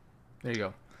 There you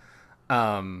go.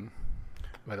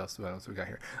 What else we got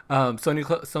here?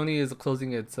 Sony is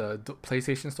closing its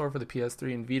PlayStation Store for the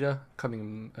PS3 and Vita,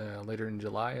 coming later in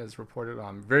July, as reported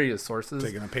on various sources.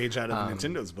 Taking a page out of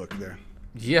Nintendo's book there.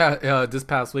 Yeah, this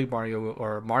past week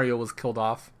Mario was killed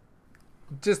off,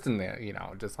 just in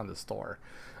the just on the store,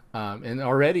 and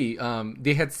already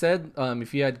they had said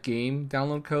if you had game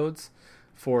download codes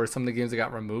for some of the games that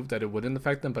got removed that it wouldn't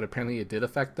affect them, but apparently it did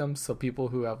affect them. So people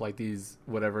who have like these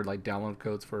download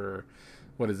codes for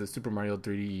what is it, Super Mario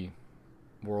 3D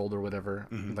World or whatever,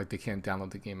 like they can't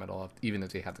download the game at all, even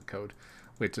if they have the code,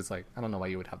 which is like, I don't know why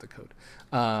you would have the code.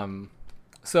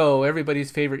 So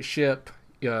everybody's favorite ship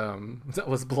that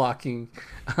was blocking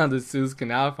the Suez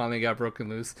Canal finally got broken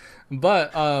loose.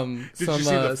 But did you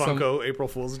see the Funko April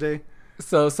Fool's Day?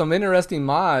 So some interesting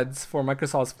mods for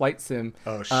Microsoft's Flight Sim.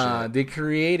 Oh shit! They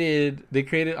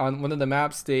created on one of the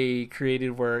maps. They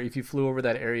created where if you flew over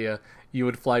that area, you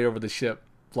would fly over the ship,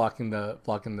 blocking the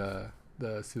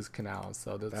Suez Canal.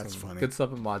 So that's some funny. Good stuff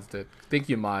that mods did. Thank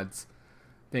you, mods.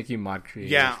 Thank you, mod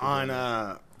creators. Yeah, on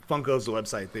Funko's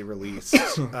website, they released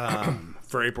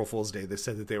for April Fool's Day. They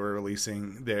said that they were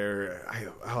releasing their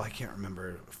I can't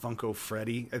remember, Funko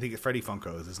Freddy. I think Freddy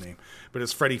Funko is his name, but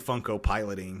it's Freddy Funko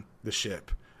piloting the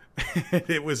ship.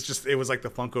 it was like the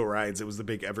Funko rides. It was the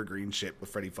big evergreen ship with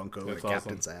Freddy Funko, the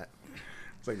captain's hat.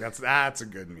 It's like that's a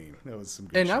good meme. That was some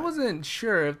good And shit. I wasn't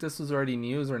sure if this was already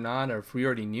news or not, or if we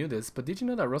already knew this, but did you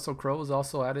know that Russell Crowe was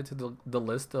also added to the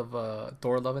list of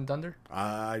Thor: Love and Thunder?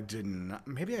 I didn't.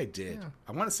 Maybe I did. Yeah.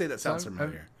 I want to say that sounds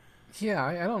familiar.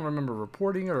 I don't remember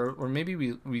reporting, or maybe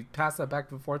we passed that back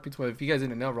and forth between. If you guys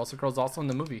didn't know, Russell Crowe's also in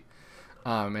the movie,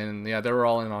 and yeah, they were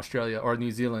all in Australia or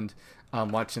New Zealand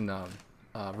watching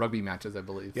rugby matches, I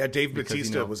believe. Yeah, Dave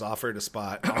Bautista was offered a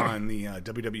spot on the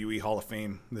WWE Hall of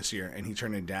Fame this year, and he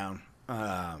turned it down.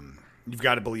 You've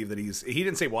got to believe that he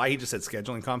didn't say why, he just said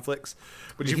scheduling conflicts,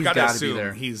 but you've got to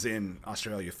assume he's in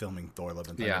Australia filming Thor: Love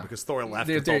and Thunder, because Thor left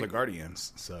with all the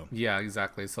Guardians. So yeah,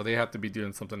 exactly. So they have to be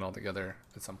doing something all together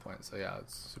at some point. So yeah,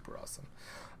 it's super awesome.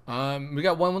 We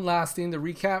got one last thing to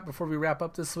recap before we wrap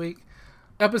up this week.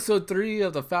 Episode 3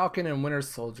 of The Falcon and Winter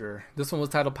Soldier. This one was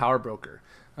titled Power Broker.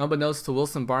 Unbeknownst to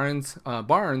Wilson, Barnes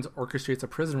orchestrates a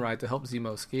prison ride to help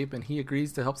Zemo escape, and he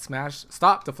agrees to help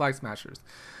stop the Flag Smashers.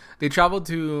 They travel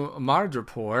to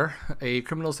Madripoor, a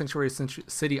criminal sanctuary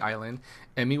city island,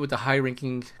 and meet with the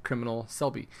high-ranking criminal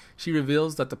Selby. She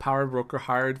reveals that the power broker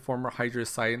hired former Hydra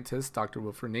scientist Dr.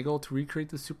 Wilfred Nagel to recreate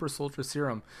the super soldier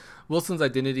serum. Wilson's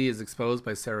identity is exposed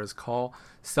by Sarah's call.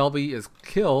 Selby is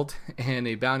killed, and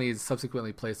a bounty is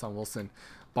subsequently placed on Wilson,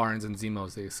 Barnes, and Zemo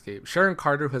as they escape. Sharon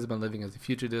Carter, who has been living as a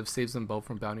fugitive, saves them both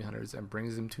from bounty hunters and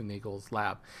brings them to Nagel's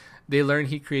lab. They learn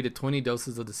he created 20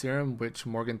 doses of the serum, which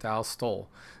Morgenthau stole.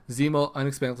 Zemo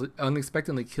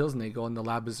unexpectedly kills Nagel, and the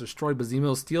lab is destroyed, but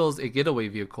Zemo steals a getaway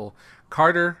vehicle.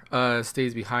 Carter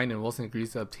stays behind, and Wilson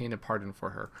agrees to obtain a pardon for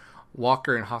her.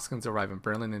 Walker and Hoskins arrive in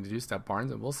Berlin and deduce that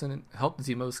Barnes and Wilson help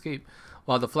Zemo escape.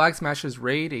 While the Flag Smashers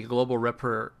raid a global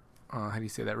repatriation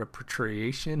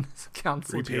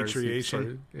council.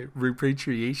 Repatriation,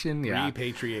 yeah.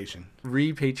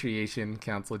 Repatriation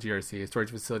council, GRC, a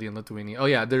storage facility in Lithuania. Oh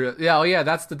yeah,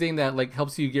 that's the thing that like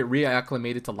helps you get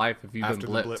reacclimated to life if you've been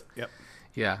blipped. Yep.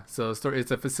 Yeah, so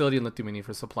it's a facility in Lithuania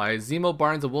for supplies. Zemo,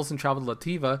 Barnes, and Wilson travel to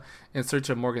Lativa in search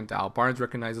of Morgenthau. Barnes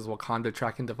recognizes Wakanda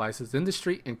tracking devices in the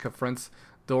street and confronts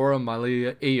Dora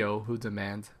Malia Ayo, who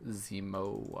demands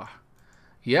Zemo.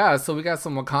 Yeah, so we got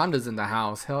some Wakandas in the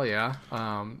house. Hell yeah.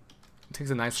 Takes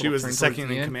a nice She was the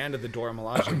second in command of the Dora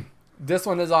Milaje. This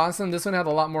one is awesome. This one had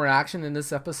a lot more action in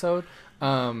this episode.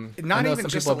 Not even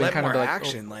just a lot more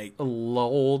action. Like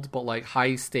lulled, but like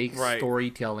high stakes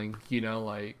storytelling, you know,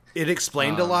 like. It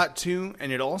explained a lot too,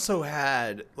 and it also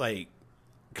had like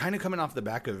kind of coming off the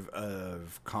back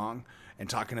of Kong and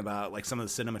talking about like some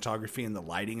of the cinematography and the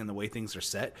lighting and the way things are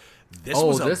set. This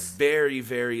was a very,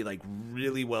 very like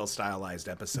really well stylized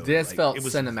episode. This like, felt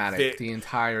cinematic the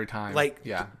entire time. Like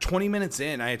 20 minutes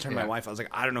in, I had turned to my wife. I was like,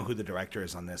 I don't know who the director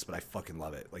is on this, but I fucking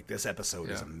love it. Like this episode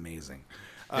is amazing.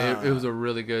 It was a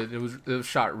really good. It was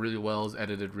shot really well. It was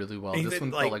edited really well. This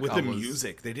one felt like with the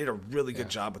music, they did a really good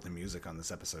job with the music on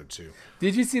this episode too.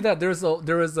 Did you see that there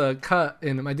was a cut,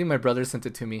 and I think my brother sent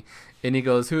it to me, and he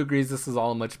goes, "Who agrees this is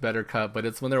all a much better cut?" But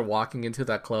it's when they're walking into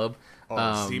that club. Oh,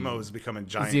 Zemo is becoming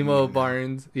giant. Zemo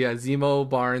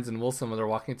Barnes, and Wilson when they're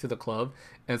walking to the club,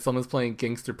 and someone's playing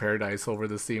Gangster Paradise over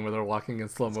the scene where they're walking in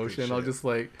slow motion. I was just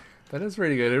like. That is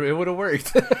pretty good. It would have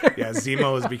worked. Yeah,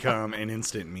 Zemo has become an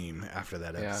instant meme after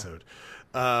that episode.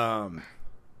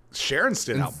 Sharon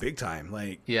stood out big time.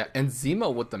 Like and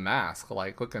Zemo with the mask,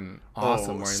 like looking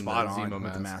awesome wearing spot the Zemo on mask.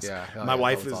 With the mask. Yeah,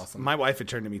 my wife had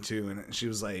turned to me too, and she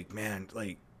was like, "Man,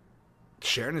 like."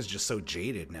 Sharon is just so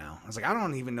jaded now. I was like, I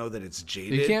don't even know that it's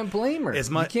jaded. You can't blame her. I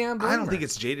don't think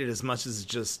it's jaded as much as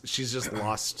she's just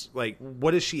lost. Like, what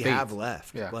does she have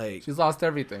left? Yeah. Like she's lost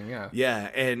everything. Yeah. Yeah,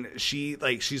 and she's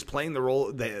playing the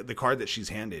role, the card that she's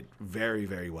handed very,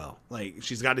 very well. Like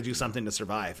she's got to do something to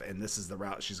survive, and this is the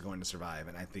route she's going to survive.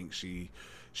 And I think she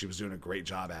was doing a great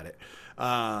job at it.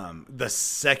 The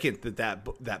second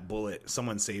that bullet,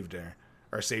 someone saved her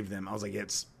or saved them, I was like,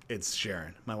 It's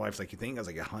Sharon. My wife's like, you think? I was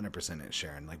like, 100% it's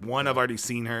Sharon. Like, one, I've already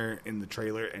seen her in the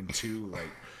trailer, and two, like,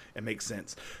 it makes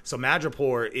sense. So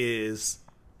Madripoor is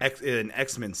an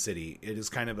X-Men city. It is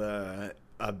kind of a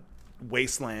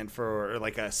wasteland for, or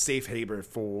like a safe haven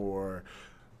for,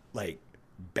 like,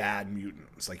 bad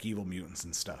mutants, like evil mutants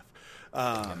and stuff.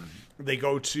 They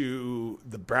go to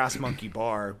the Brass Monkey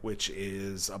Bar, which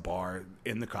is a bar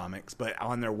in the comics, but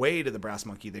on their way to the Brass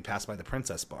Monkey, they pass by the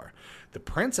Princess Bar. The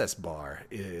Princess Bar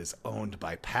is owned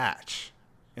by Patch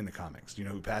in the comics. Do you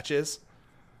know who Patch is?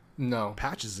 No.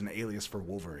 Patch is an alias for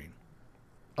Wolverine.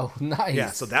 Oh, nice.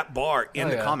 Yeah, so that bar in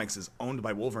the comics is owned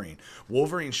by Wolverine.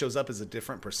 Wolverine shows up as a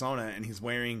different persona, and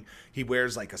he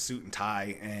wears like a suit and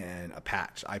tie and eye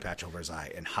patch over his eye,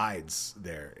 and hides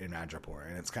there in Madripoor.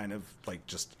 And it's kind of like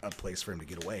just a place for him to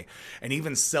get away. And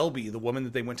even Selby, the woman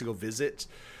that they went to go visit,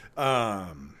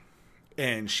 and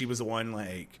she was the one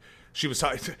like she was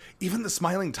talking. Even the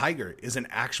Smiling Tiger is an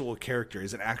actual character,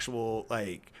 is an actual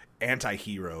like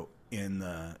anti-hero in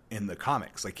the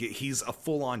comics. Like he's a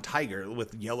full-on tiger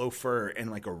with yellow fur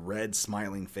and like a red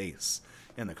smiling face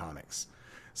in the comics.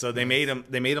 So they made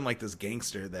him like this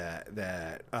gangster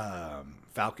that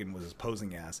Falcon was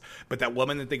posing as. But that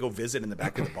woman that they go visit in the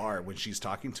back of the bar, when she's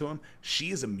talking to him,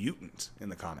 she is a mutant in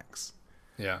the comics.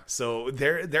 Yeah. So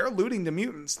they're alluding to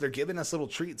mutants. They're giving us little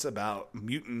treats about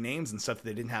mutant names and stuff that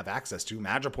they didn't have access to.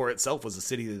 Madripoor itself was a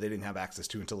city that they didn't have access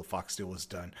to until the Fox deal was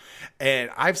done.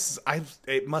 And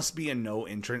it must be a no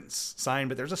entrance sign,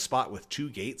 but there's a spot with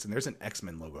 2 gates and there's an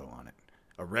X-Men logo on it.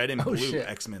 A red and blue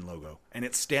X-Men logo. And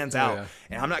it stands out. Yeah.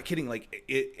 And I'm not kidding, like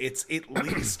it's at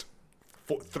least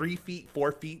 3 feet,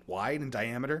 4 feet wide in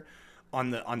diameter on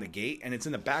the gate, and it's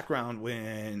in the background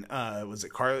when was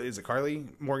it Carly? Is it Carly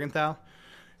Morgenthau?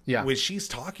 Yeah. When she's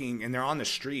talking and they're on the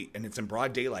street and it's in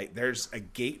broad daylight, there's a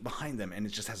gate behind them and it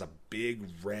just has a big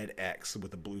red X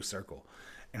with a blue circle.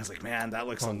 And I was like, man, that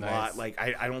looks lot like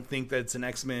I don't think that it's an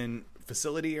X-Men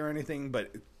facility or anything,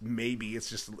 but maybe it's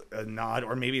just a nod,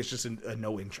 or maybe it's just a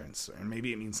no entrance, or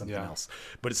maybe it means something else.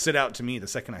 But it stood out to me the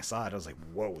second I saw it. I was like,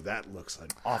 whoa, that looks an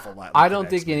awful lot like I don't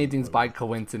think X-Men anything's logo. by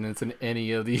coincidence in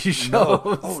any of these shows. No.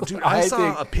 Oh, dude, I saw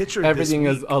think a picture everything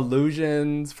this is week.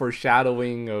 illusions,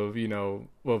 foreshadowing of,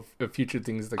 of future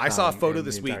things to come. I saw a photo in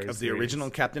this the week entire of the series. original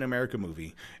Captain America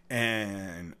movie,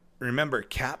 and remember,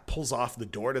 Cap pulls off the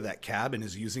door to that cab and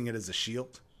is using it as a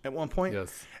shield at one point.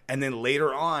 Yes. And then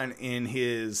later on in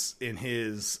his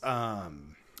I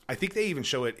think they even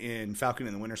show it in Falcon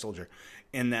and the Winter Soldier,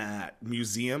 in that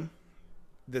museum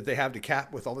that they have to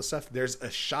Cap with all this stuff. There's a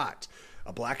shot,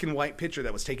 a black and white picture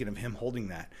that was taken of him holding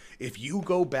that. If you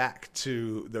go back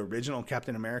to the original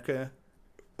Captain America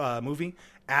movie,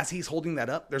 as he's holding that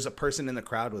up, there's a person in the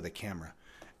crowd with a camera.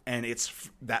 And it's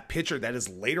that picture that is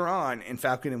later on in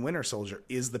Falcon and Winter Soldier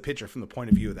is the picture from the point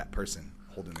of view of that person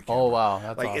holding the camera. Oh, wow.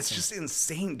 That's like, awesome. it's just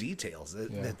insane details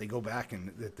that they go back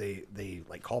and that they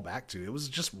like call back to. It was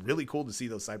just really cool to see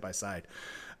those side by side.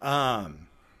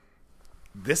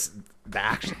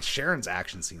 Sharon's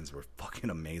action scenes were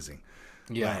fucking amazing.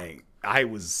 Yeah. Like, I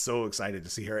was so excited to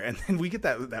see her. And then we get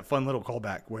that fun little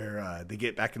callback where they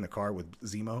get back in the car with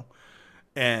Zemo.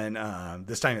 And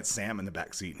this time it's Sam in the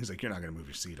back seat. He's like, "You're not going to move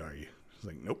your seat, are you?" He's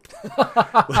like, "Nope."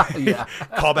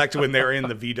 Call back to when they were in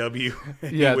the VW.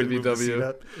 Yeah, the wouldn't move seat VW.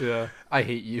 up. Yeah, I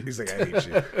hate you. He's like, "I hate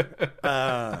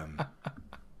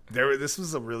you." This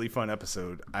was a really fun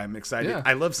episode. I'm excited. Yeah.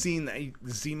 I love seeing that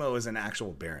Zemo is an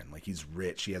actual Baron. Like, he's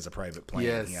rich. He has a private plane.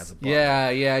 Yes. He has a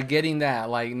bar. Yeah, getting that.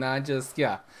 Like, not just,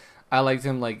 I liked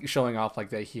him, like, showing off,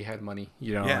 like, that he had money,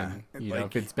 Yeah. and,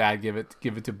 Like, if it's bad, give it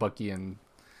to Bucky and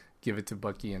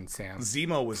Sam.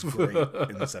 Zemo was great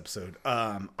in this episode.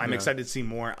 I'm excited to see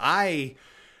more. I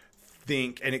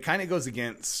think, and it kind of goes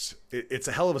against, it's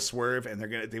a hell of a swerve, and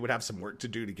they would have some work to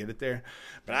do to get it there.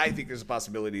 But I think there's a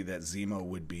possibility that Zemo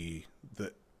would be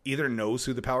either knows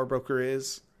who the power broker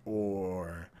is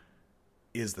or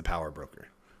is the power broker.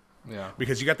 Yeah.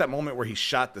 Because you got that moment where he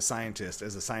shot the scientist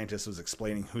as the scientist was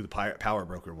explaining who the power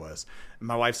broker was. And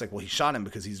my wife's like, well, he shot him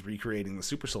because he's recreating the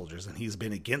super soldiers and he's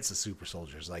been against the super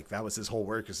soldiers. Like, that was his whole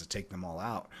work, is to take them all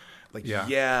out. Like,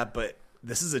 yeah, but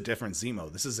this is a different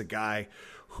Zemo. This is a guy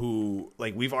who,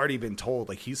 like, we've already been told,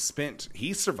 like, he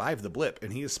survived the blip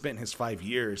and he has spent his 5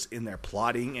 years in there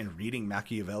plotting and reading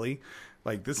Machiavelli.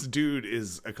 Like, this dude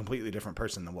is a completely different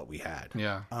person than what we had.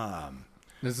 Yeah.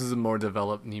 This is a more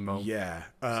developed Nemo. Yeah.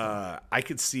 I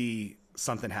could see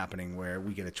something happening where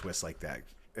we get a twist like that,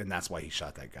 and that's why he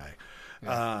shot that guy.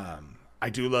 Yeah. I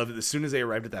do love it. As soon as they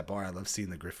arrived at that bar, I love seeing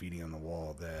the graffiti on the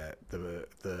wall that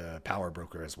the power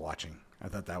broker is watching. I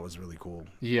thought that was really cool.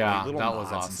 Yeah, like, that was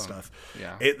nods awesome. and stuff.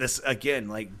 Yeah.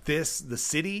 The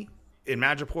city in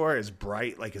Madripoor is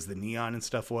bright, like as the neon and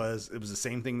stuff was. It was the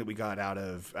same thing that we got out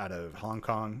of Hong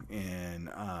Kong in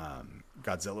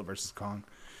Godzilla versus Kong.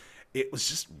 It was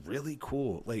just really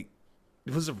cool. Like,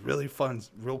 it was a really fun,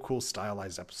 real cool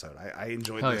stylized episode. I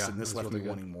enjoyed this, and this left me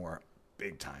wanting more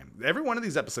big time. Every one of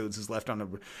these episodes is left on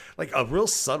a real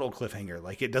subtle cliffhanger.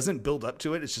 Like, it doesn't build up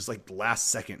to it. It's just like the last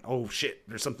second. Oh shit,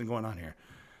 there's something going on here.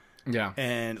 Yeah.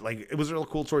 And like, it was real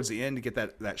cool towards the end to get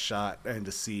that shot and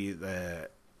to see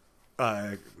that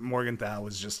Morgenthau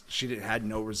was had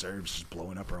no reserves, just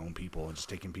blowing up her own people and just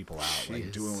taking people out,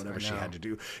 like doing whatever she had to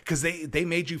do. Because they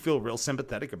made you feel real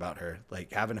sympathetic about her,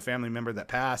 like having a family member that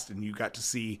passed, and you got to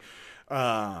see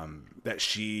that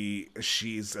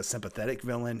she's a sympathetic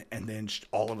villain, and then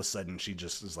all of a sudden she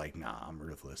just is like, nah, I'm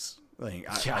ruthless. Like,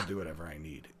 I'll do whatever I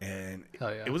need. And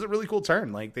it was a really cool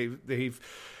turn. Like,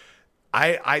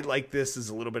 I like this as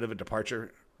a little bit of a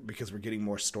departure, because we're getting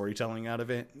more storytelling out of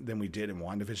it than we did in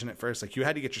WandaVision at first. Like, you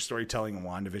had to get your storytelling in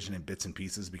WandaVision in bits and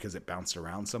pieces because it bounced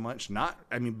around so much.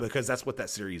 Because that's what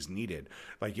that series needed.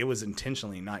 Like, it was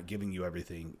intentionally not giving you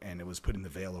everything, and it was putting the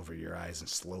veil over your eyes and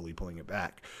slowly pulling it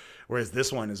back. Whereas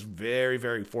this one is very,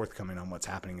 very forthcoming on what's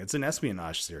happening. It's an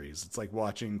espionage series. It's like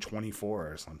watching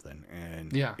 24 or something.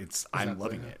 And I'm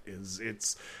loving it.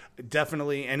 It's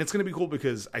definitely, and it's going to be cool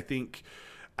because I think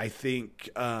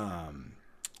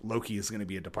Loki is going to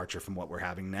be a departure from what we're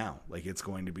having now. Like, it's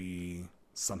going to be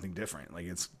something different. Like,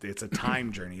 it's a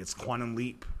time journey. It's quantum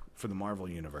leap for the Marvel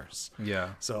universe. Yeah.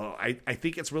 So I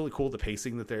think it's really cool, the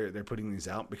pacing that they're putting these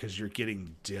out, because you're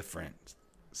getting different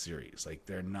series. Like,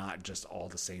 they're not just all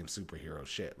the same superhero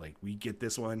shit. Like, we get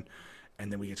this one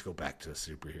and then we get to go back to a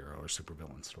superhero or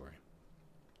supervillain story.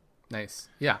 Nice.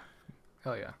 Yeah.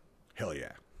 Hell yeah. Hell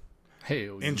yeah. Hey,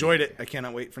 Enjoyed it. I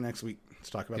cannot wait for next week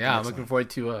to talk about. Yeah, I'm looking forward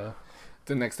to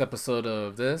the next episode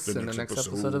of this and the next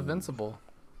episode of Invincible.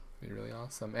 Be really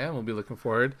awesome, and we'll be looking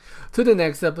forward to the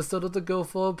next episode of the Go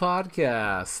Full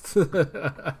podcast.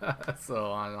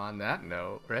 So on that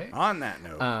note, right? On that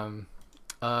note,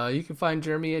 you can find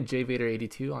Jeremy at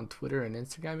jvader82 on Twitter and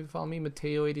Instagram. You can follow me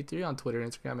Mateo83 on Twitter,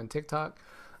 Instagram, and TikTok.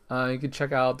 You can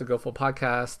check out the Go Full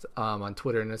podcast on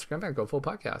Twitter and Instagram at Go Full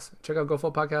Podcast. Check out Go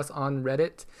Full Podcast on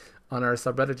Reddit. On our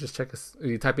subreddit, just check us.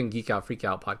 You type in Geek Out Freak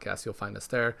Out Podcast, you'll find us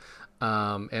there.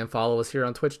 And follow us here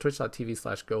on Twitch,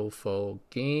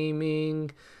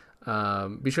 twitch.tv/GoFoGaming.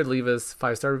 Be sure to leave us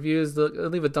 5-star reviews.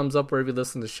 Leave a thumbs up wherever you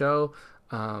listen to the show.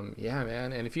 Yeah,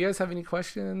 man. And if you guys have any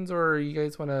questions or you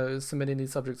guys want to submit any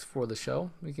subjects for the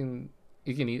show, you can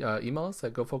email us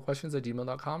at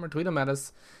gofoquestions@gmail.com or tweet them at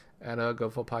us at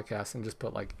GoFo Podcast and just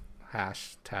put like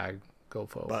hashtag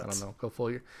GoFo. I don't know. Go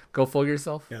full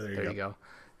yourself. Yeah, there you go.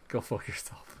 Go full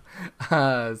yourself.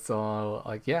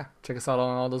 So yeah, check us out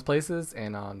on all those places.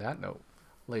 And on that note,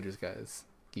 laters, guys,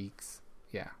 geeks.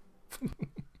 Yeah.